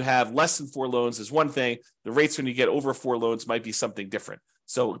rates when you have less than 4 loans is one thing. The rates when you get over 4 loans might be something different.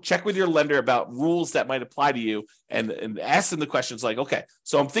 So check with your lender about rules that might apply to you and ask them the questions like, okay,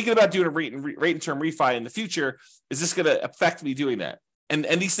 so I'm thinking about doing a rate and term refi in the future. Is this going to affect me doing that? And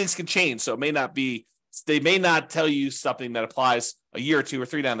these things can change. So they may not tell you something that applies a year or 2 or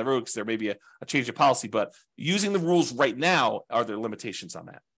 3 down the road because there may be a change of policy, but using the rules right now, are there limitations on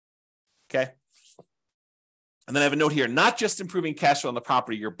that? Okay. And then I have a note here, not just improving cash flow on the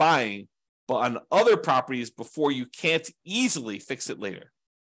property you're buying, but on other properties before you can't easily fix it later.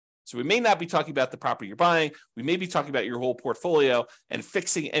 So we may not be talking about the property you're buying. We may be talking about your whole portfolio and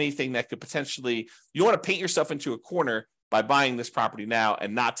fixing anything that could potentially, you don't want to paint yourself into a corner by buying this property now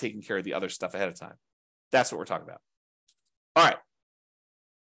and not taking care of the other stuff ahead of time. That's what we're talking about. All right.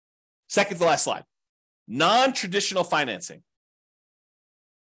 Second to last slide, non-traditional financing.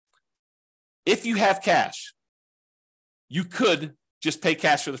 If you have cash, you could just pay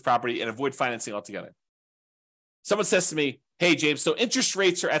cash for this property and avoid financing altogether. Someone says to me, hey, James, so interest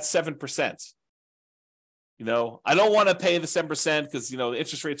rates are at 7%. I don't want to pay the 7% because, the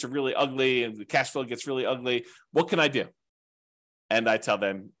interest rates are really ugly and the cash flow gets really ugly. What can I do? And I tell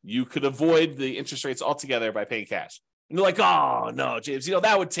them, you could avoid the interest rates altogether by paying cash. And they're like, oh, no, James,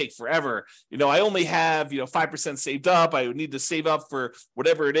 that would take forever. I only have, 5% saved up. I would need to save up for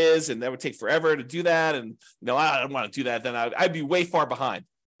whatever it is. And that would take forever to do that. And, I don't want to do that. Then I'd be way far behind.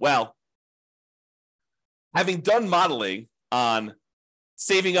 Well, having done modeling on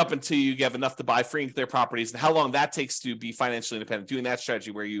saving up until you have enough to buy free and clear properties and how long that takes to be financially independent, doing that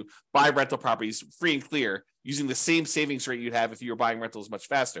strategy where you buy rental properties free and clear using the same savings rate you'd have if you were buying rentals much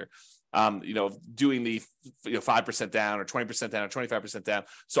faster, doing the 5% down or 20% down or 25% down.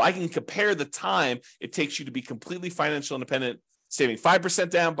 So I can compare the time it takes you to be completely financially independent, saving 5%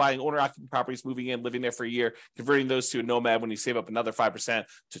 down, buying owner-occupied properties, moving in, living there for a year, converting those to a nomad when you save up another 5%,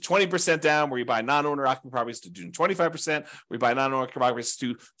 to 20% down, where you buy non-owner-occupied properties, to doing 25%, where you buy non-owner-occupied properties,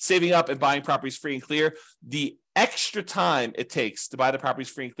 to saving up and buying properties free and clear. The extra time it takes to buy the properties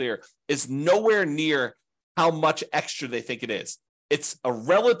free and clear is nowhere near how much extra they think it is. It's a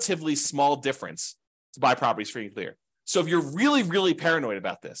relatively small difference to buy properties free and clear. So if you're really, really paranoid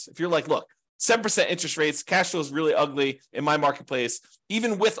about this, if you're like, look, 7% interest rates, cash flow is really ugly in my marketplace,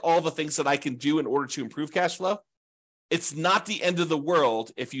 even with all the things that I can do in order to improve cash flow, it's not the end of the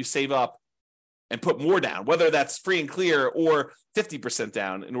world if you save up and put more down, whether that's free and clear or 50%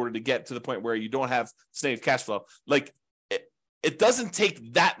 down in order to get to the point where you don't have negative cash flow. Like it doesn't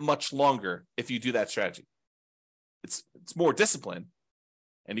take that much longer if you do that strategy. It's more discipline,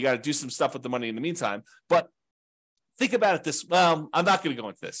 and you got to do some stuff with the money in the meantime. But think about it this. Well, I'm not going to go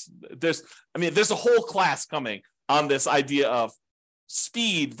into this. There's a whole class coming on this idea of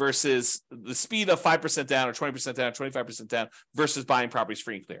speed versus the speed of 5% down or 20% down, 25% down versus buying properties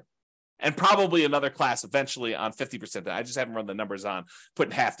free and clear. And probably another class eventually on 50% down. I just haven't run the numbers on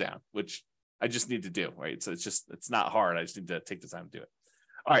putting half down, which I just need to do, right? So it's not hard. I just need to take the time to do it.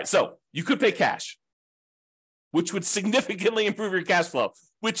 All right. So you could pay cash, which would significantly improve your cash flow,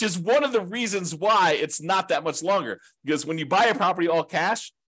 which is one of the reasons why it's not that much longer. Because when you buy a property all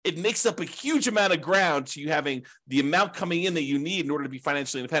cash, it makes up a huge amount of ground to you having the amount coming in that you need in order to be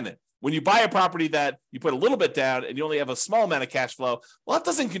financially independent. When you buy a property that you put a little bit down and you only have a small amount of cash flow, well, that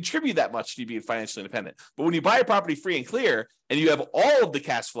doesn't contribute that much to you being financially independent. But when you buy a property free and clear and you have all of the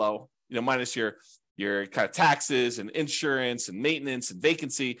cash flow, minus your kind of taxes and insurance and maintenance and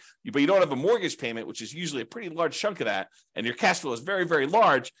vacancy, but you don't have a mortgage payment, which is usually a pretty large chunk of that, and your cash flow is very, very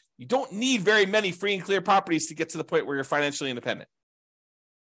large, you don't need very many free and clear properties to get to the point where you're financially independent.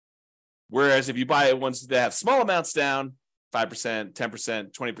 Whereas if you buy ones that have small amounts down, 5%,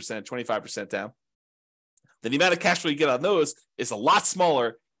 10%, 20%, 25% down, then the amount of cash flow you get on those is a lot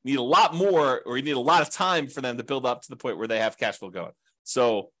smaller. You need a lot more, or you need a lot of time for them to build up to the point where they have cash flow going.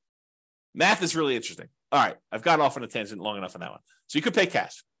 So math is really interesting. All right, I've gotten off on a tangent long enough on that one. So you could pay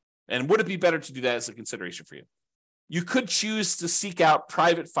cash. And would it be better to do that as a consideration for you? You could choose to seek out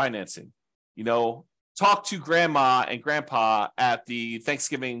private financing. Talk to grandma and grandpa at the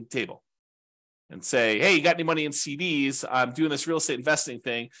Thanksgiving table and say, hey, you got any money in CDs? I'm doing this real estate investing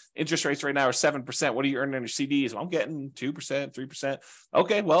thing. Interest rates right now are 7%. What are you earning on your CDs? Well, I'm getting 2%, 3%.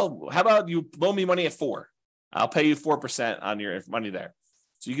 Okay, well, how about you loan me money at 4%? I'll pay you 4% on your money there.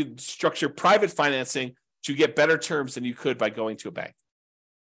 So you could structure private financing to get better terms than you could by going to a bank.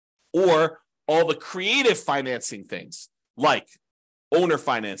 Or all the creative financing things like owner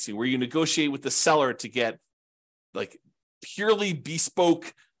financing, where you negotiate with the seller to get like purely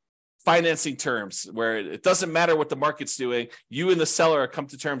bespoke financing terms, where it doesn't matter what the market's doing. You and the seller come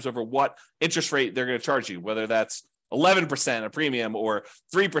to terms over what interest rate they're going to charge you, whether that's 11% a premium or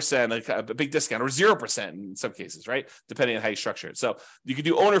 3%, a big discount, or 0% in some cases, right? Depending on how you structure it. So you could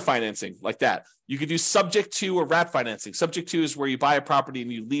do owner financing like that. You could do subject to or wrap financing. Subject to is where you buy a property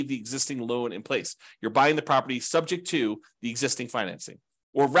and you leave the existing loan in place. You're buying the property subject to the existing financing.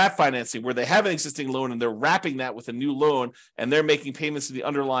 Or wrap financing, where they have an existing loan and they're wrapping that with a new loan and they're making payments to the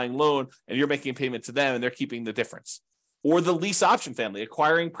underlying loan and you're making a payment to them and they're keeping the difference. Or the lease option family,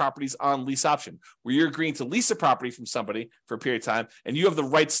 acquiring properties on lease option, where you're agreeing to lease a property from somebody for a period of time, and you have the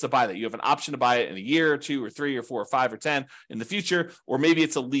rights to buy that. You have an option to buy it in a year or 2 or 3 or 4 or 5 or 10 in the future. Or maybe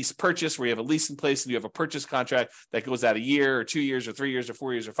it's a lease purchase where you have a lease in place and you have a purchase contract that goes out a year or 2 years or 3 years or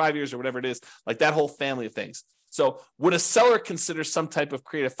 4 years or 5 years or whatever it is, like that whole family of things. So would a seller consider some type of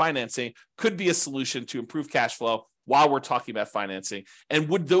creative financing could be a solution to improve cash flow while we're talking about financing? And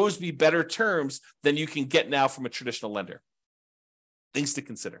would those be better terms than you can get now from a traditional lender? Things to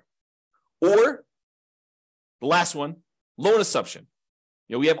consider. Or the last one, loan assumption.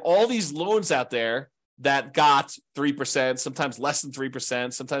 We have all these loans out there that got 3%, sometimes less than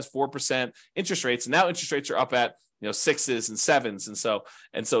 3%, sometimes 4% interest rates. And now interest rates are up at 6s and 7s.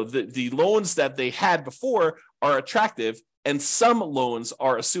 And so the loans that they had before are attractive, and some loans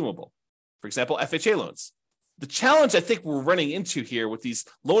are assumable. For example, FHA loans. The challenge I think we're running into here with these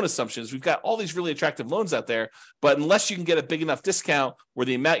loan assumptions, we've got all these really attractive loans out there, but unless you can get a big enough discount where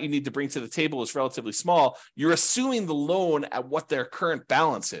the amount you need to bring to the table is relatively small, you're assuming the loan at what their current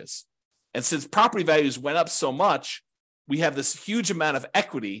balance is. And since property values went up so much, we have this huge amount of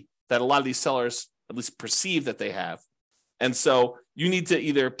equity that a lot of these sellers at least perceive that they have. And so you need to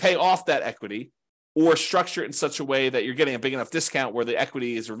either pay off that equity or structure it in such a way that you're getting a big enough discount where the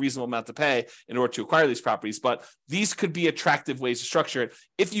equity is a reasonable amount to pay in order to acquire these properties. But these could be attractive ways to structure it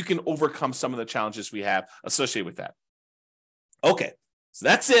if you can overcome some of the challenges we have associated with that. Okay, so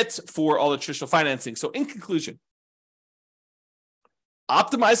that's it for all the traditional financing. So in conclusion,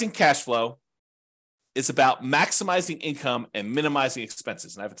 optimizing cash flow is about maximizing income and minimizing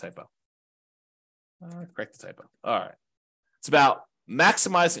expenses. And I have a typo. Correct the typo. All right. It's about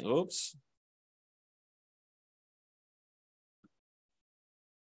maximizing,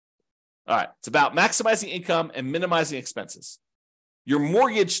 All right. It's about maximizing income and minimizing expenses. Your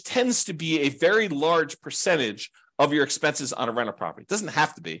mortgage tends to be a very large percentage of your expenses on a rental property. It doesn't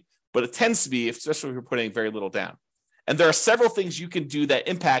have to be, but it tends to be, especially if you're putting very little down. And there are several things you can do that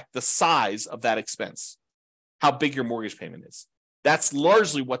impact the size of that expense, how big your mortgage payment is. That's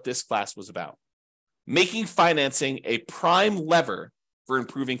largely what this class was about. Making financing a prime lever for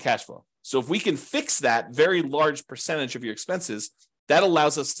improving cash flow. So if we can fix that very large percentage of your expenses, that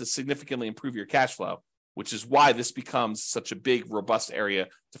allows us to significantly improve your cash flow, which is why this becomes such a big, robust area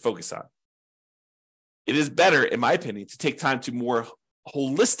to focus on. It is better, in my opinion, to take time to more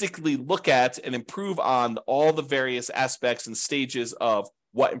holistically look at and improve on all the various aspects and stages of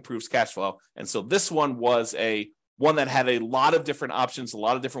what improves cash flow. And so this one was one that had a lot of different options, a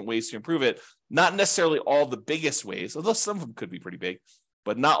lot of different ways to improve it. Not necessarily all the biggest ways, although some of them could be pretty big,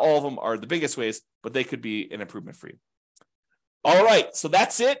 but not all of them are the biggest ways, but they could be an improvement for you. All right, so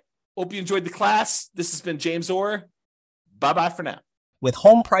that's it. Hope you enjoyed the class. This has been James Orr. Bye-bye for now. With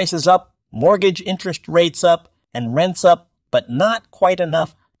home prices up, mortgage interest rates up, and rents up, but not quite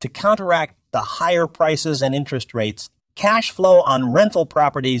enough to counteract the higher prices and interest rates, cash flow on rental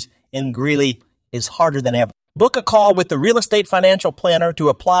properties in Greeley is harder than ever. Book a call with the Real Estate Financial Planner to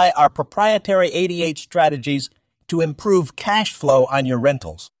apply our proprietary 88 strategies to improve cash flow on your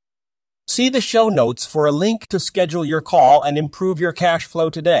rentals. See the show notes for a link to schedule your call and improve your cash flow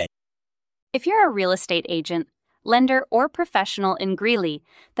today. If you're a real estate agent, lender, or professional in Greeley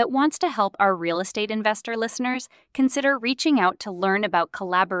that wants to help our real estate investor listeners, consider reaching out to learn about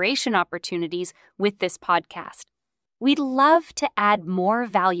collaboration opportunities with this podcast. We'd love to add more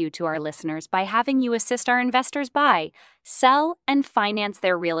value to our listeners by having you assist our investors buy, sell, and finance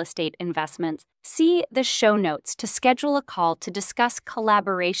their real estate investments. See the show notes to schedule a call to discuss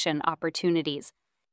collaboration opportunities.